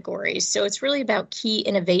beverage categories. So it's really about key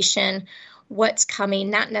innovation, what's coming,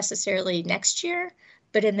 not necessarily next year,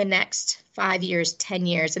 but in the next 5 years, 10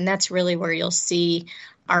 years. And that's really where you'll see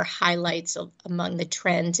our highlights among the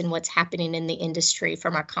trends and what's happening in the industry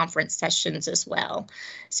from our conference sessions as well.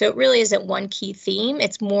 So it really isn't one key theme.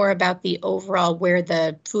 It's more about the overall where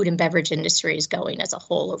the food and beverage industry is going as a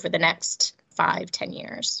whole over the next 5-10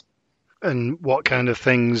 years. And what kind of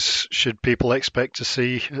things should people expect to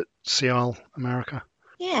see at SIAL America?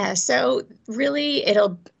 Yeah, so really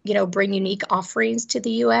it'll, bring unique offerings to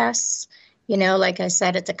the U.S. Like I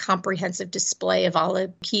said, it's a comprehensive display of all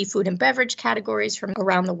the key food and beverage categories from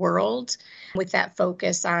around the world, with that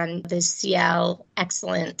focus on the SIAL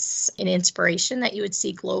excellence and inspiration that you would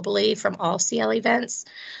see globally from all SIAL events.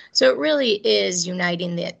 So it really is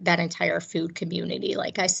uniting that entire food community,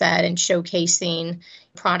 like I said, and showcasing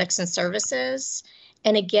products and services.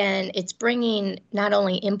 And again, it's bringing not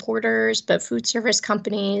only importers, but food service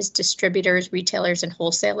companies, distributors, retailers, and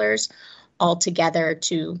wholesalers all together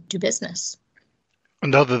to do business.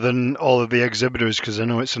 And other than all of the exhibitors, because I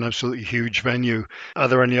know it's an absolutely huge venue, are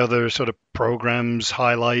there any other sort of programs,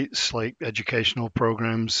 highlights, like educational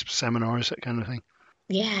programs, seminars, that kind of thing?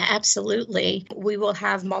 Yeah, absolutely. We will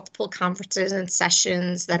have multiple conferences and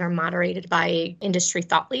sessions that are moderated by industry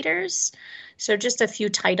thought leaders. So just a few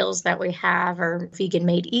titles that we have are Vegan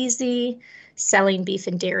Made Easy, Selling Beef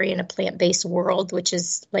and Dairy in a Plant-Based World, which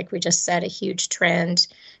is, like we just said, a huge trend,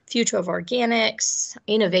 Future of Organics,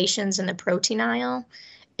 Innovations in the Protein Aisle,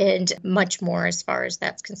 and much more as far as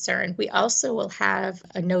that's concerned. We also will have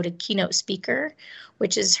a noted keynote speaker,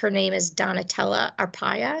 her name is Donatella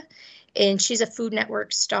Arpaia, And she's a Food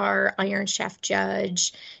Network star, Iron Chef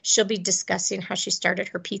judge. She'll be discussing how she started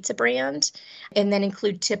her pizza brand and then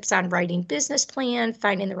include tips on writing business plan,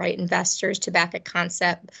 finding the right investors to back a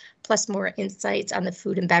concept, plus more insights on the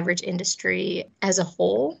food and beverage industry as a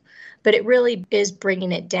whole. But it really is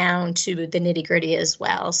bringing it down to the nitty gritty as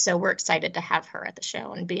well. So we're excited to have her at the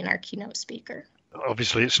show and being our keynote speaker.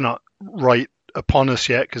 Obviously, it's not right upon us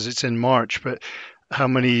yet because it's in March, but how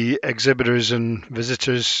many exhibitors and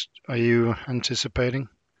visitors are you anticipating?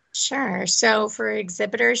 Sure. So for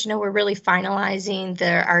exhibitors, we're really finalizing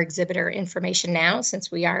our exhibitor information now since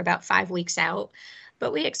we are about 5 weeks out.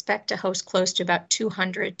 But we expect to host close to about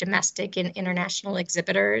 200 domestic and international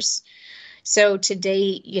exhibitors. So to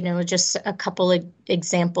date, just a couple of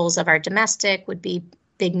examples of our domestic would be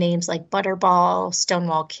big names like Butterball,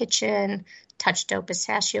 Stonewall Kitchen, Touch Dough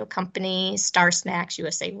Pistachio Company, Star Snacks,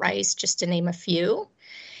 USA Rice, just to name a few.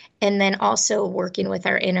 And then also working with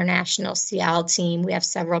our international SIAL team, we have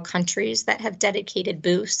several countries that have dedicated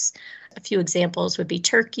booths. A few examples would be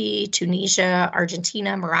Turkey, Tunisia,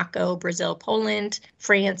 Argentina, Morocco, Brazil, Poland,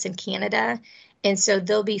 France, and Canada. And so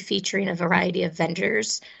they'll be featuring a variety of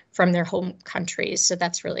vendors from their home countries. So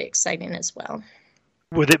that's really exciting as well.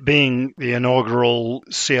 With it being the inaugural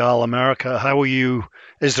SIAL America,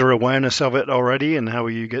 is there awareness of it already, and how are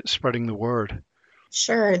you spreading the word?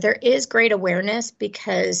 Sure. There is great awareness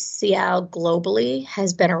because SIAL globally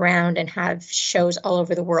has been around and have shows all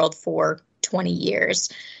over the world for 20 years.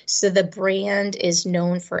 So the brand is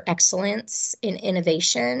known for excellence in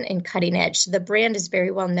innovation and cutting edge. So the brand is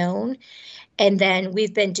very well known. And then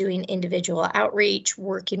we've been doing individual outreach,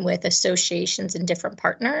 working with associations and different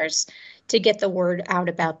partners to get the word out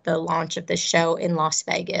about the launch of the show in Las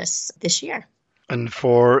Vegas this year. And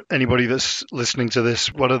for anybody that's listening to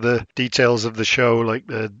this, what are the details of the show, like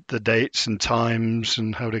the dates and times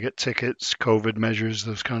and how to get tickets, COVID measures,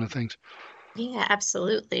 those kind of things? Yeah,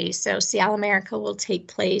 absolutely. So SIAL America will take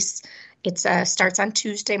place. It starts on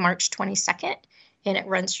Tuesday, March 22nd, and it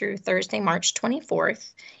runs through Thursday, March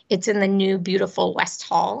 24th. It's in the new, beautiful West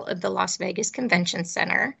Hall of the Las Vegas Convention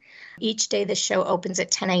Center. Each day the show opens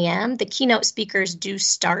at 10 a.m. The keynote speakers do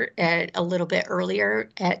start at a little bit earlier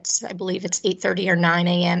I believe it's 8:30 or 9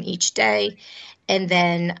 a.m. each day. And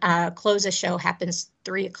then close of show happens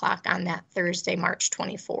 3 o'clock on that Thursday, March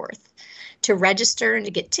 24th. To register and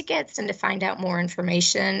to get tickets and to find out more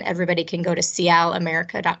information, everybody can go to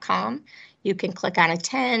sialamerica.com. You can click on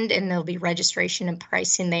attend and there'll be registration and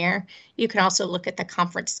pricing there. You can also look at the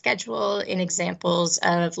conference schedule and examples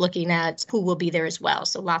of looking at who will be there as well.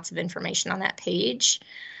 So lots of information on that page.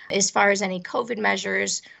 As far as any COVID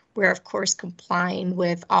measures, we're of course complying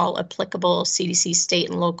with all applicable CDC state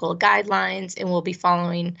and local guidelines, and we'll be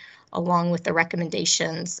following along with the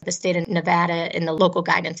recommendations, the state of Nevada and the local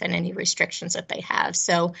guidance and any restrictions that they have.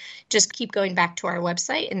 So just keep going back to our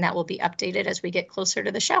website and that will be updated as we get closer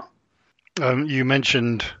to the show. You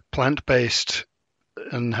mentioned plant-based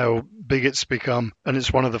and how big it's become, and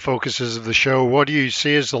it's one of the focuses of the show. What do you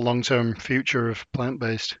see as the long-term future of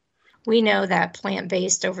plant-based? We know that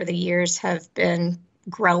plant-based over the years have been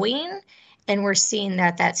growing, and we're seeing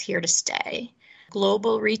that that's here to stay.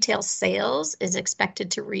 Global retail sales is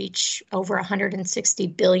expected to reach over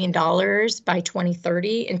 $160 billion by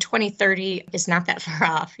 2030. And 2030 is not that far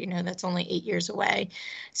off. That's only 8 years away.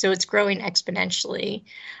 So it's growing exponentially.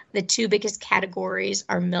 The two biggest categories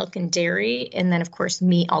are milk and dairy, and then, of course,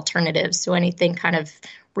 meat alternatives. So anything kind of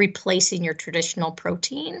replacing your traditional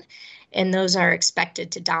protein. And those are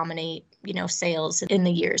expected to dominate, sales in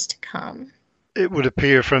the years to come. It would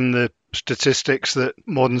appear from the statistics that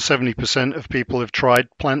more than 70% of people have tried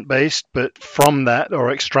plant-based, but from that,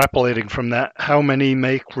 or extrapolating from that, how many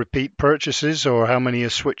make repeat purchases or how many are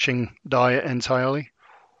switching diet entirely?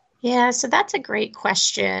 Yeah, so that's a great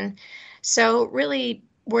question. So really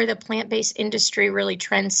where the plant-based industry really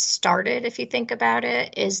trends started, if you think about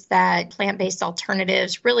it, is that plant-based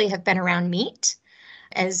alternatives really have been around meat,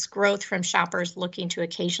 as growth from shoppers looking to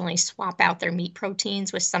occasionally swap out their meat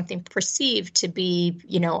proteins with something perceived to be,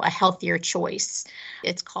 a healthier choice.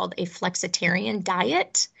 It's called a flexitarian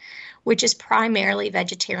diet, which is primarily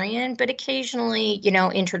vegetarian, but occasionally,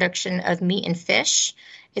 introduction of meat and fish.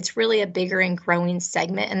 It's really a bigger and growing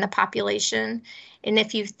segment in the population. And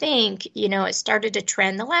if you think, it started to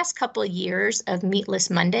trend the last couple of years of meatless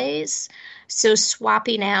Mondays. So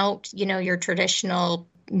swapping out, your traditional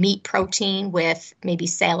meat protein with maybe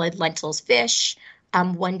salad, lentils, fish,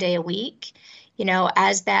 1 day a week.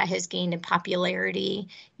 As that has gained in popularity,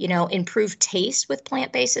 improved taste with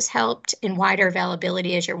plant-based has helped, and wider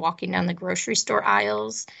availability as you're walking down the grocery store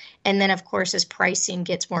aisles. And then, of course, as pricing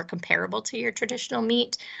gets more comparable to your traditional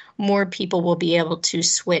meat, more people will be able to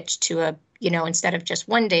switch to instead of just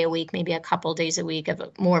one day a week, maybe a couple days a week of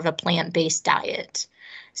more of a plant-based diet.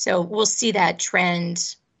 So we'll see that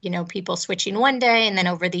trend, people switching one day and then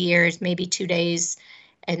over the years, maybe 2 days,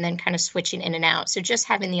 and then kind of switching in and out. So just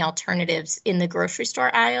having the alternatives in the grocery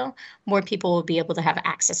store aisle, more people will be able to have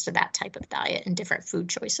access to that type of diet and different food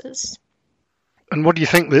choices. And what do you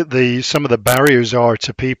think that some of the barriers are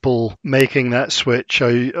to people making that switch?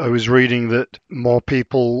 I was reading that more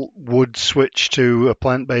people would switch to a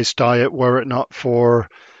plant-based diet were it not for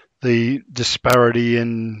the disparity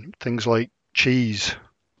in things like cheese.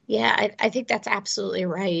 Yeah, I think that's absolutely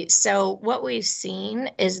right. So what we've seen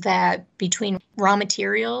is that between raw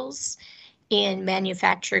materials and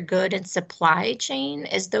manufactured good and supply chain,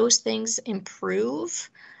 as those things improve,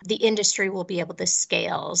 the industry will be able to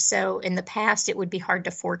scale. So in the past, it would be hard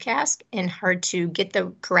to forecast and hard to get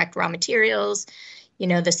the correct raw materials.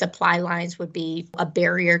 The supply lines would be a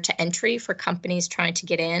barrier to entry for companies trying to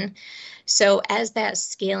get in. So as that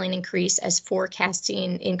scaling increase, as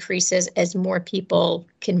forecasting increases, as more people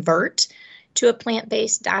convert to a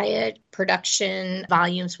plant-based diet, production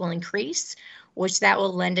volumes will increase, which that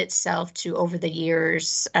will lend itself to, over the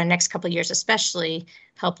years, next couple of years especially,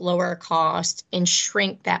 help lower our cost and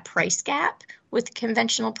shrink that price gap with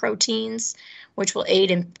conventional proteins, which will aid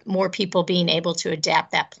in more people being able to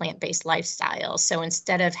adapt that plant-based lifestyle. So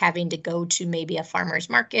instead of having to go to maybe a farmer's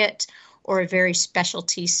market or a very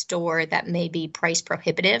specialty store that may be price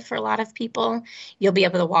prohibitive for a lot of people, you'll be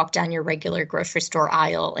able to walk down your regular grocery store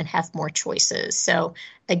aisle and have more choices. So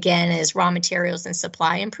again, as raw materials and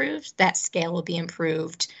supply improves, that scale will be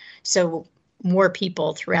improved. So more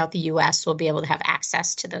people throughout the U.S. will be able to have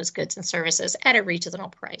access to those goods and services at a reasonable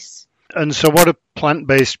price. And so what do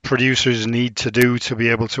plant-based producers need to do to be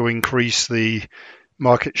able to increase the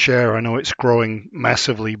market share? I know it's growing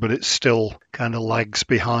massively, but it still kind of lags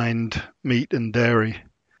behind meat and dairy.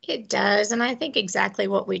 It does. And I think exactly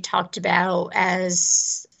what we talked about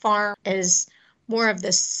as far as more of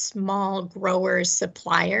the small growers,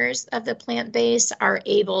 suppliers of the plant-based are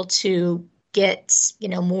able to get,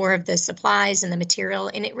 more of the supplies and the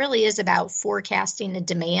material. And it really is about forecasting the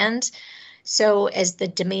demand. So as the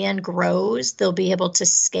demand grows, they'll be able to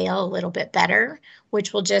scale a little bit better,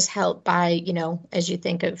 which will just help by, as you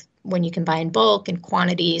think of when you can buy in bulk and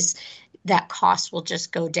quantities, that cost will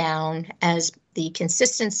just go down as the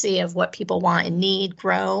consistency of what people want and need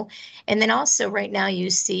grow. And then also right now you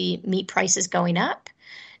see meat prices going up.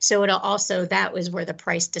 So it'll also, that is where the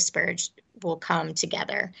price disparage will come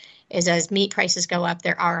together, is as meat prices go up,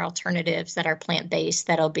 there are alternatives that are plant-based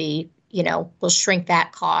that'll be, will shrink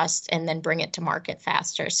that cost and then bring it to market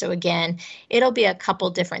faster. So again, it'll be a couple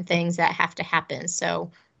different things that have to happen.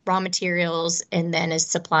 So raw materials, and then as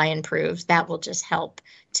supply improves, that will just help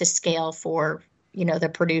to scale for,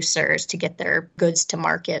 the producers to get their goods to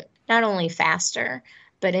market, not only faster,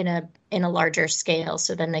 but in a larger scale,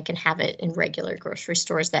 so then they can have it in regular grocery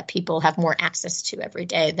stores that people have more access to every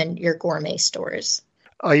day than your gourmet stores.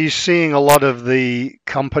 Are you seeing a lot of the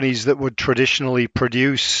companies that would traditionally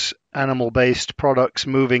produce animal-based products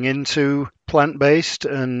moving into plant-based?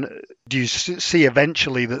 And do you see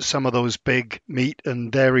eventually that some of those big meat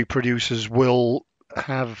and dairy producers will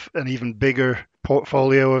have an even bigger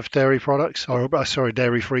portfolio of dairy products, or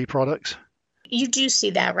dairy-free products? You do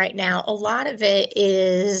see that right now. A lot of it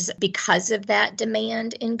is because of that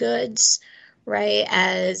demand in goods, right?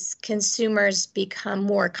 As consumers become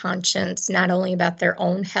more conscious, not only about their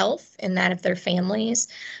own health and that of their families,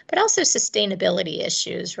 but also sustainability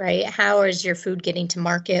issues, right? How is your food getting to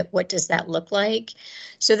market? What does that look like?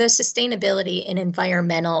 So the sustainability and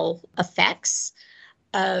environmental effects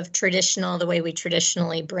of the way we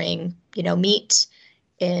traditionally bring, meat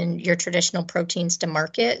and your traditional proteins to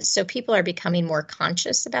market. So people are becoming more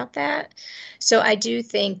conscious about that. So I do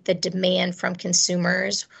think the demand from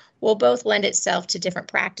consumers will both lend itself to different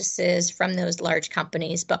practices from those large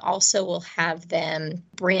companies, but also will have them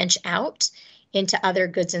branch out into other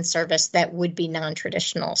goods and service that would be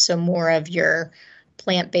non-traditional. So more of your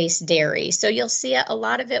plant-based dairy. So you'll see a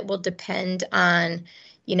lot of it will depend on,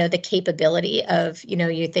 the capability of,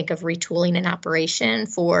 you think of retooling an operation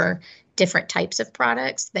for different types of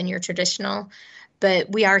products than your traditional. But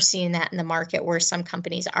we are seeing that in the market where some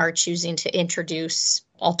companies are choosing to introduce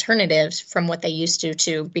alternatives from what they used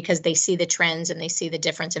to because they see the trends and they see the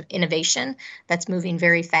difference of innovation that's moving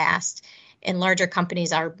very fast. And larger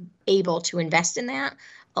companies are able to invest in that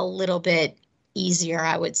a little bit easier,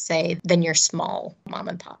 I would say, than your small mom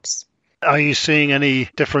and pops. Are you seeing any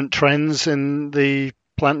different trends in the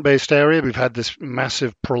plant-based area? We've had this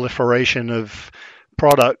massive proliferation of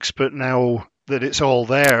products, but now that it's all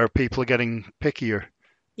there, people are getting pickier.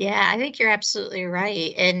 Yeah, I think you're absolutely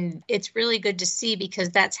right. And it's really good to see because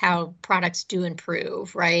that's how products do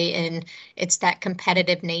improve, right? And it's that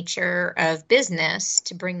competitive nature of business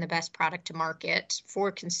to bring the best product to market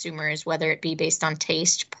for consumers, whether it be based on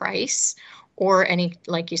taste, price, or any,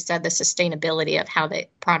 like you said, the sustainability of how the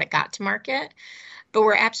product got to market. But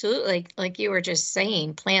we're absolutely, like you were just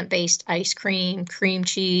saying, plant-based ice cream, cream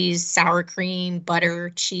cheese, sour cream, butter,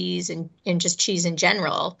 cheese, and just cheese in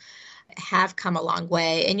general have come a long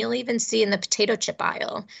way. And you'll even see in the potato chip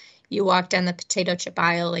aisle. You walk down the potato chip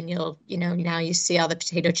aisle and now you see all the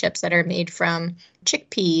potato chips that are made from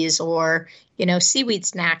chickpeas or, seaweed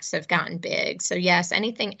snacks have gotten big. So yes,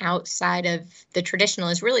 anything outside of the traditional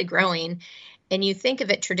is really growing. And you think of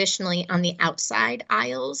it traditionally on the outside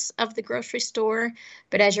aisles of the grocery store.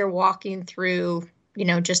 But as you're walking through,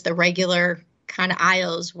 just the regular kind of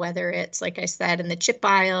aisles, whether it's, like I said, in the chip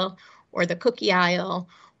aisle or the cookie aisle,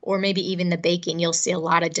 or maybe even the baking, you'll see a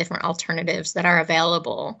lot of different alternatives that are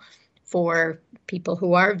available for people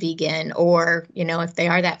who are vegan or, if they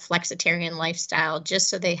are that flexitarian lifestyle, just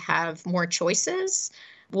so they have more choices.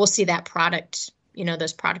 We'll see that product,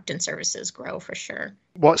 those product and services grow for sure.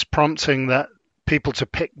 What's prompting that people to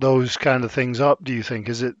pick those kind of things up, do you think?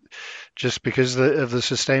 Is it just because of the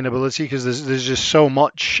sustainability? Because there's just so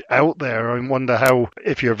much out there. I wonder how,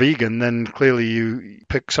 if you're vegan, then clearly you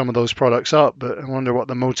pick some of those products up. But I wonder what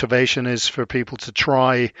the motivation is for people to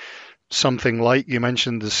try something like you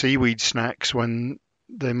mentioned the seaweed snacks when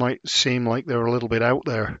they might seem like they're a little bit out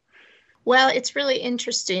there. Well, it's really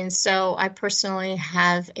interesting. So I personally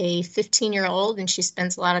have a 15-year-old and she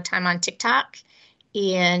spends a lot of time on TikTok.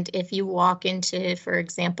 And if you walk into, for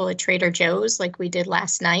example, a Trader Joe's like we did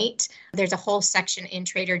last night, there's a whole section in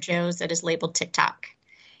Trader Joe's that is labeled TikTok.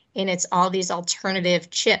 And it's all these alternative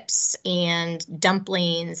chips and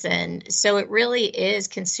dumplings. And so it really is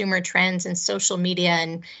consumer trends and social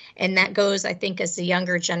media. And that goes, I think, as the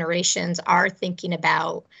younger generations are thinking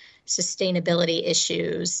about sustainability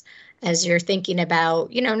issues, as you're thinking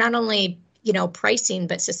about, not only, pricing,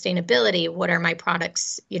 but sustainability. What are my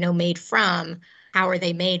products, made from? How are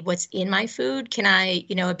they made? What's in my food? Can I,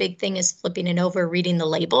 a big thing is flipping it over, reading the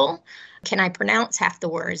label. Can I pronounce half the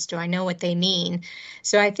words? Do I know what they mean?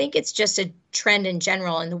 So I think it's just a trend in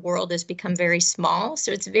general, and the world has become very small.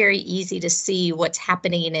 So it's very easy to see what's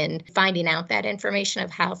happening and finding out that information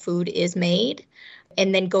of how food is made,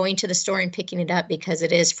 and then going to the store and picking it up because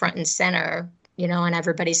it is front and center, on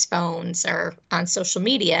everybody's phones or on social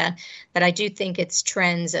media. But I do think it's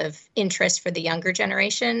trends of interest for the younger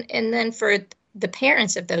generation. And then for the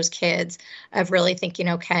parents of those kids of really thinking,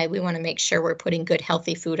 okay, we want to make sure we're putting good,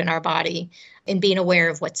 healthy food in our body and being aware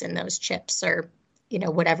of what's in those chips or,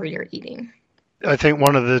 whatever you're eating. I think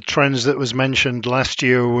one of the trends that was mentioned last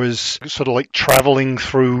year was sort of like traveling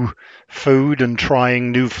through food and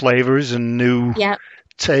trying new flavors and new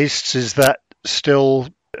tastes. Is that still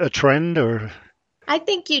a trend, or? I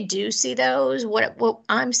think you do see those. What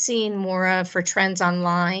I'm seeing more of for trends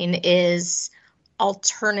online is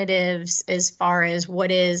alternatives as far as what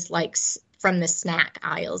is like from the snack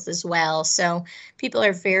aisles as well. So people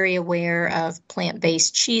are very aware of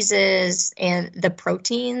plant-based cheeses and the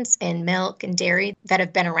proteins and milk and dairy that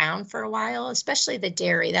have been around for a while, especially the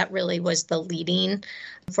dairy. That really was the leading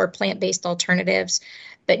for plant-based alternatives.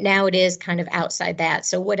 But now it is kind of outside that.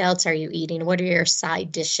 So what else are you eating? What are your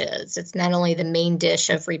side dishes? It's not only the main dish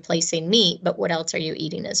of replacing meat, but what else are you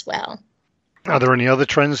eating as well? Are there any other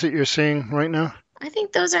trends that you're seeing right now? I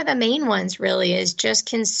think those are the main ones, really, is just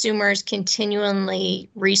consumers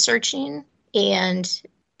continually researching, and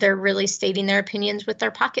they're really stating their opinions with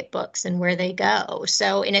their pocketbooks and where they go.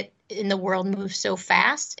 So in the world moves so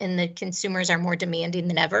fast and the consumers are more demanding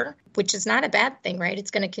than ever, which is not a bad thing, right?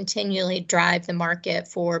 It's going to continually drive the market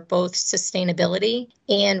for both sustainability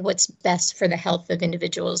and what's best for the health of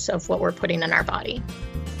individuals of what we're putting in our body.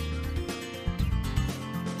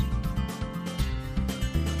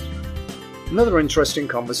 Another interesting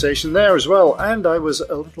conversation there as well, and I was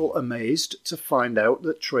a little amazed to find out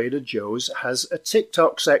that Trader Joe's has a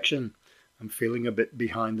TikTok section. I'm feeling a bit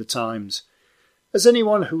behind the times. As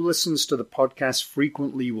anyone who listens to the podcast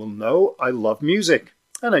frequently will know, I love music,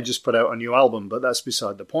 and I just put out a new album, but that's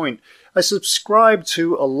beside the point. I subscribe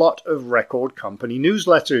to a lot of record company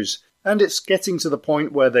newsletters, and it's getting to the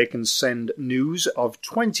point where they can send news of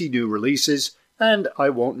 20 new releases, and I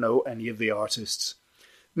won't know any of the artists.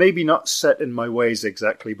 Maybe not set in my ways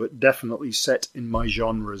exactly, but definitely set in my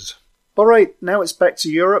genres. Alright, now it's back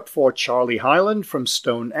to Europe for Charlie Hyland from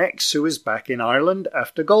StoneX, who is back in Ireland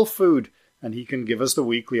after Gulf Food, and he can give us the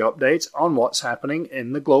weekly update on what's happening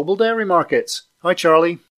in the global dairy markets. Hi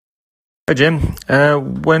Charlie. Hi Jim.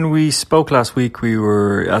 When we spoke last week, we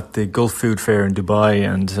were at the Gulf Food Fair in Dubai,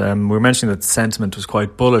 and we were mentioning that the sentiment was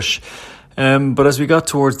quite bullish. But as we got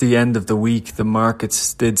towards the end of the week, the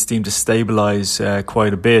markets did seem to stabilise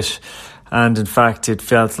quite a bit. And in fact, it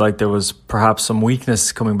felt like there was perhaps some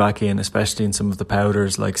weakness coming back in, especially in some of the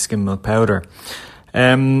powders like skim milk powder.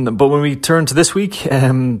 But when we turn to this week,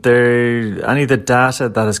 any of the data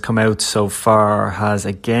that has come out so far has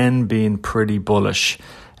again been pretty bullish.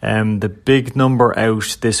 The big number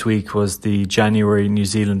out this week was the January New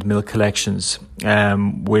Zealand milk collections,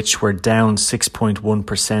 which were down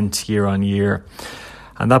 6.1% year on year.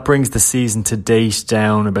 And that brings the season to date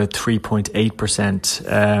down about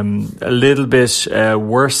 3.8%, a little bit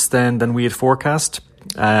worse than we had forecast,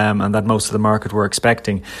 and that most of the market were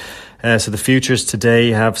expecting. So the futures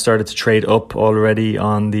today have started to trade up already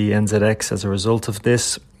on the NZX as a result of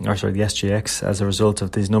this, the SGX as a result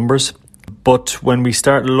of these numbers. But when we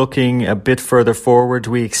start looking a bit further forward,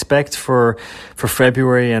 we expect for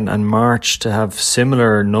February and March to have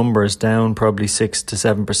similar numbers, down probably 6 to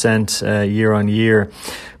 7% year on year.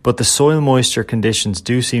 But the soil moisture conditions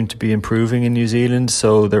do seem to be improving in New Zealand,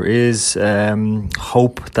 so there is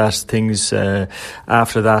hope that things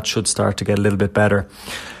after that should start to get a little bit better.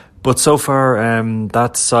 But so far,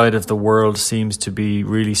 that side of the world seems to be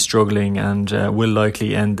really struggling and will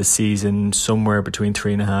likely end the season somewhere between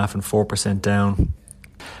 3.5% and 4% down.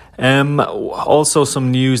 Also,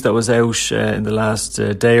 some news that was out in the last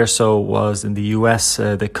day or so was in the US,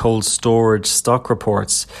 the cold storage stock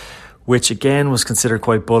reports, which again was considered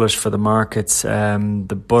quite bullish for the markets.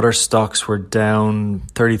 The butter stocks were down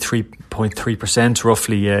 33.3%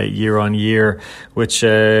 roughly year on year, which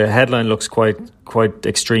headline looks quite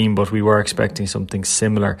extreme, but we were expecting something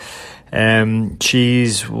similar.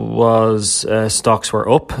 Cheese was stocks were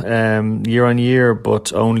up year on year,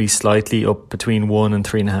 but only slightly up, between 1 and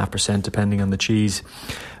 3.5% depending on the cheese.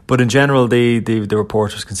 But in general, the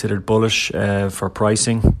report was considered bullish for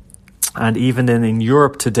pricing. And even in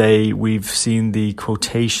Europe today, we've seen the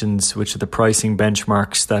quotations, which are the pricing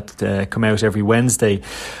benchmarks that come out every Wednesday,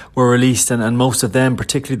 were released. And most of them,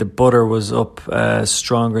 particularly the butter, was up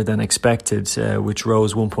stronger than expected, which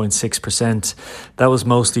rose 1.6%. That was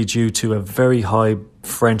mostly due to a very high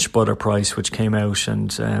French butter price, which came out,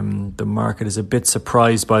 and the market is a bit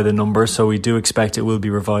surprised by the number. So we do expect it will be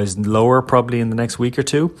revised lower probably in the next week or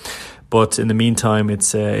two. But in the meantime,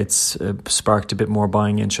 it's sparked a bit more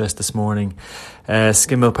buying interest this morning.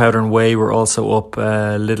 Skim milk powder and whey were also up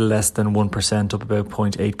a little less than 1%, up about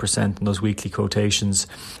 0.8% in those weekly quotations.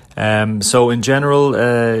 So in general,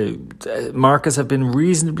 markets have been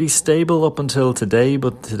reasonably stable up until today,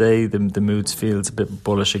 but today the mood feels a bit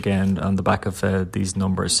bullish again on the back of these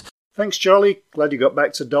numbers. Thanks, Charlie. Glad you got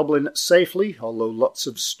back to Dublin safely, although lots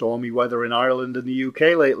of stormy weather in Ireland and the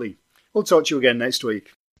UK lately. We'll talk to you again next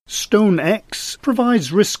week. StoneX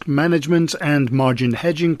provides risk management and margin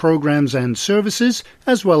hedging programs and services,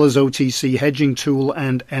 as well as OTC hedging tool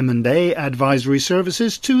and M&A advisory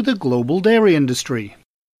services to the global dairy industry.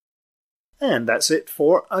 And that's it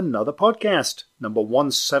for another podcast. Number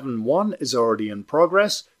 171 is already in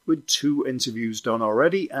progress, with 2 interviews done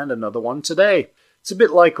already and another one today. It's a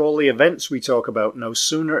bit like all the events we talk about. No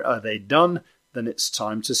sooner are they done than it's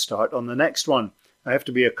time to start on the next one. I have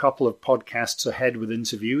to be a couple of podcasts ahead with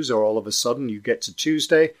interviews, or all of a sudden you get to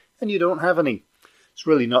Tuesday and you don't have any. It's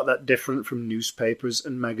really not that different from newspapers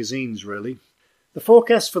and magazines, really. The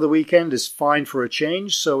forecast for the weekend is fine for a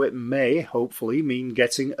change, so it may, hopefully, mean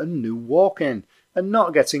getting a new walk-in and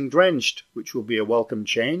not getting drenched, which will be a welcome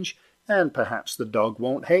change, and perhaps the dog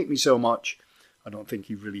won't hate me so much. I don't think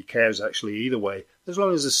he really cares actually either way, as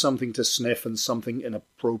long as there's something to sniff and something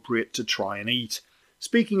inappropriate to try and eat.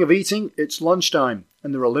 Speaking of eating, it's lunchtime,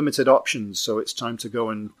 and there are limited options, so it's time to go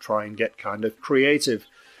and try and get kind of creative.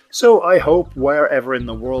 So I hope wherever in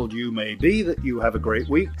the world you may be that you have a great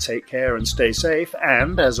week, take care and stay safe,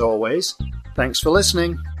 and as always, thanks for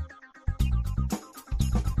listening.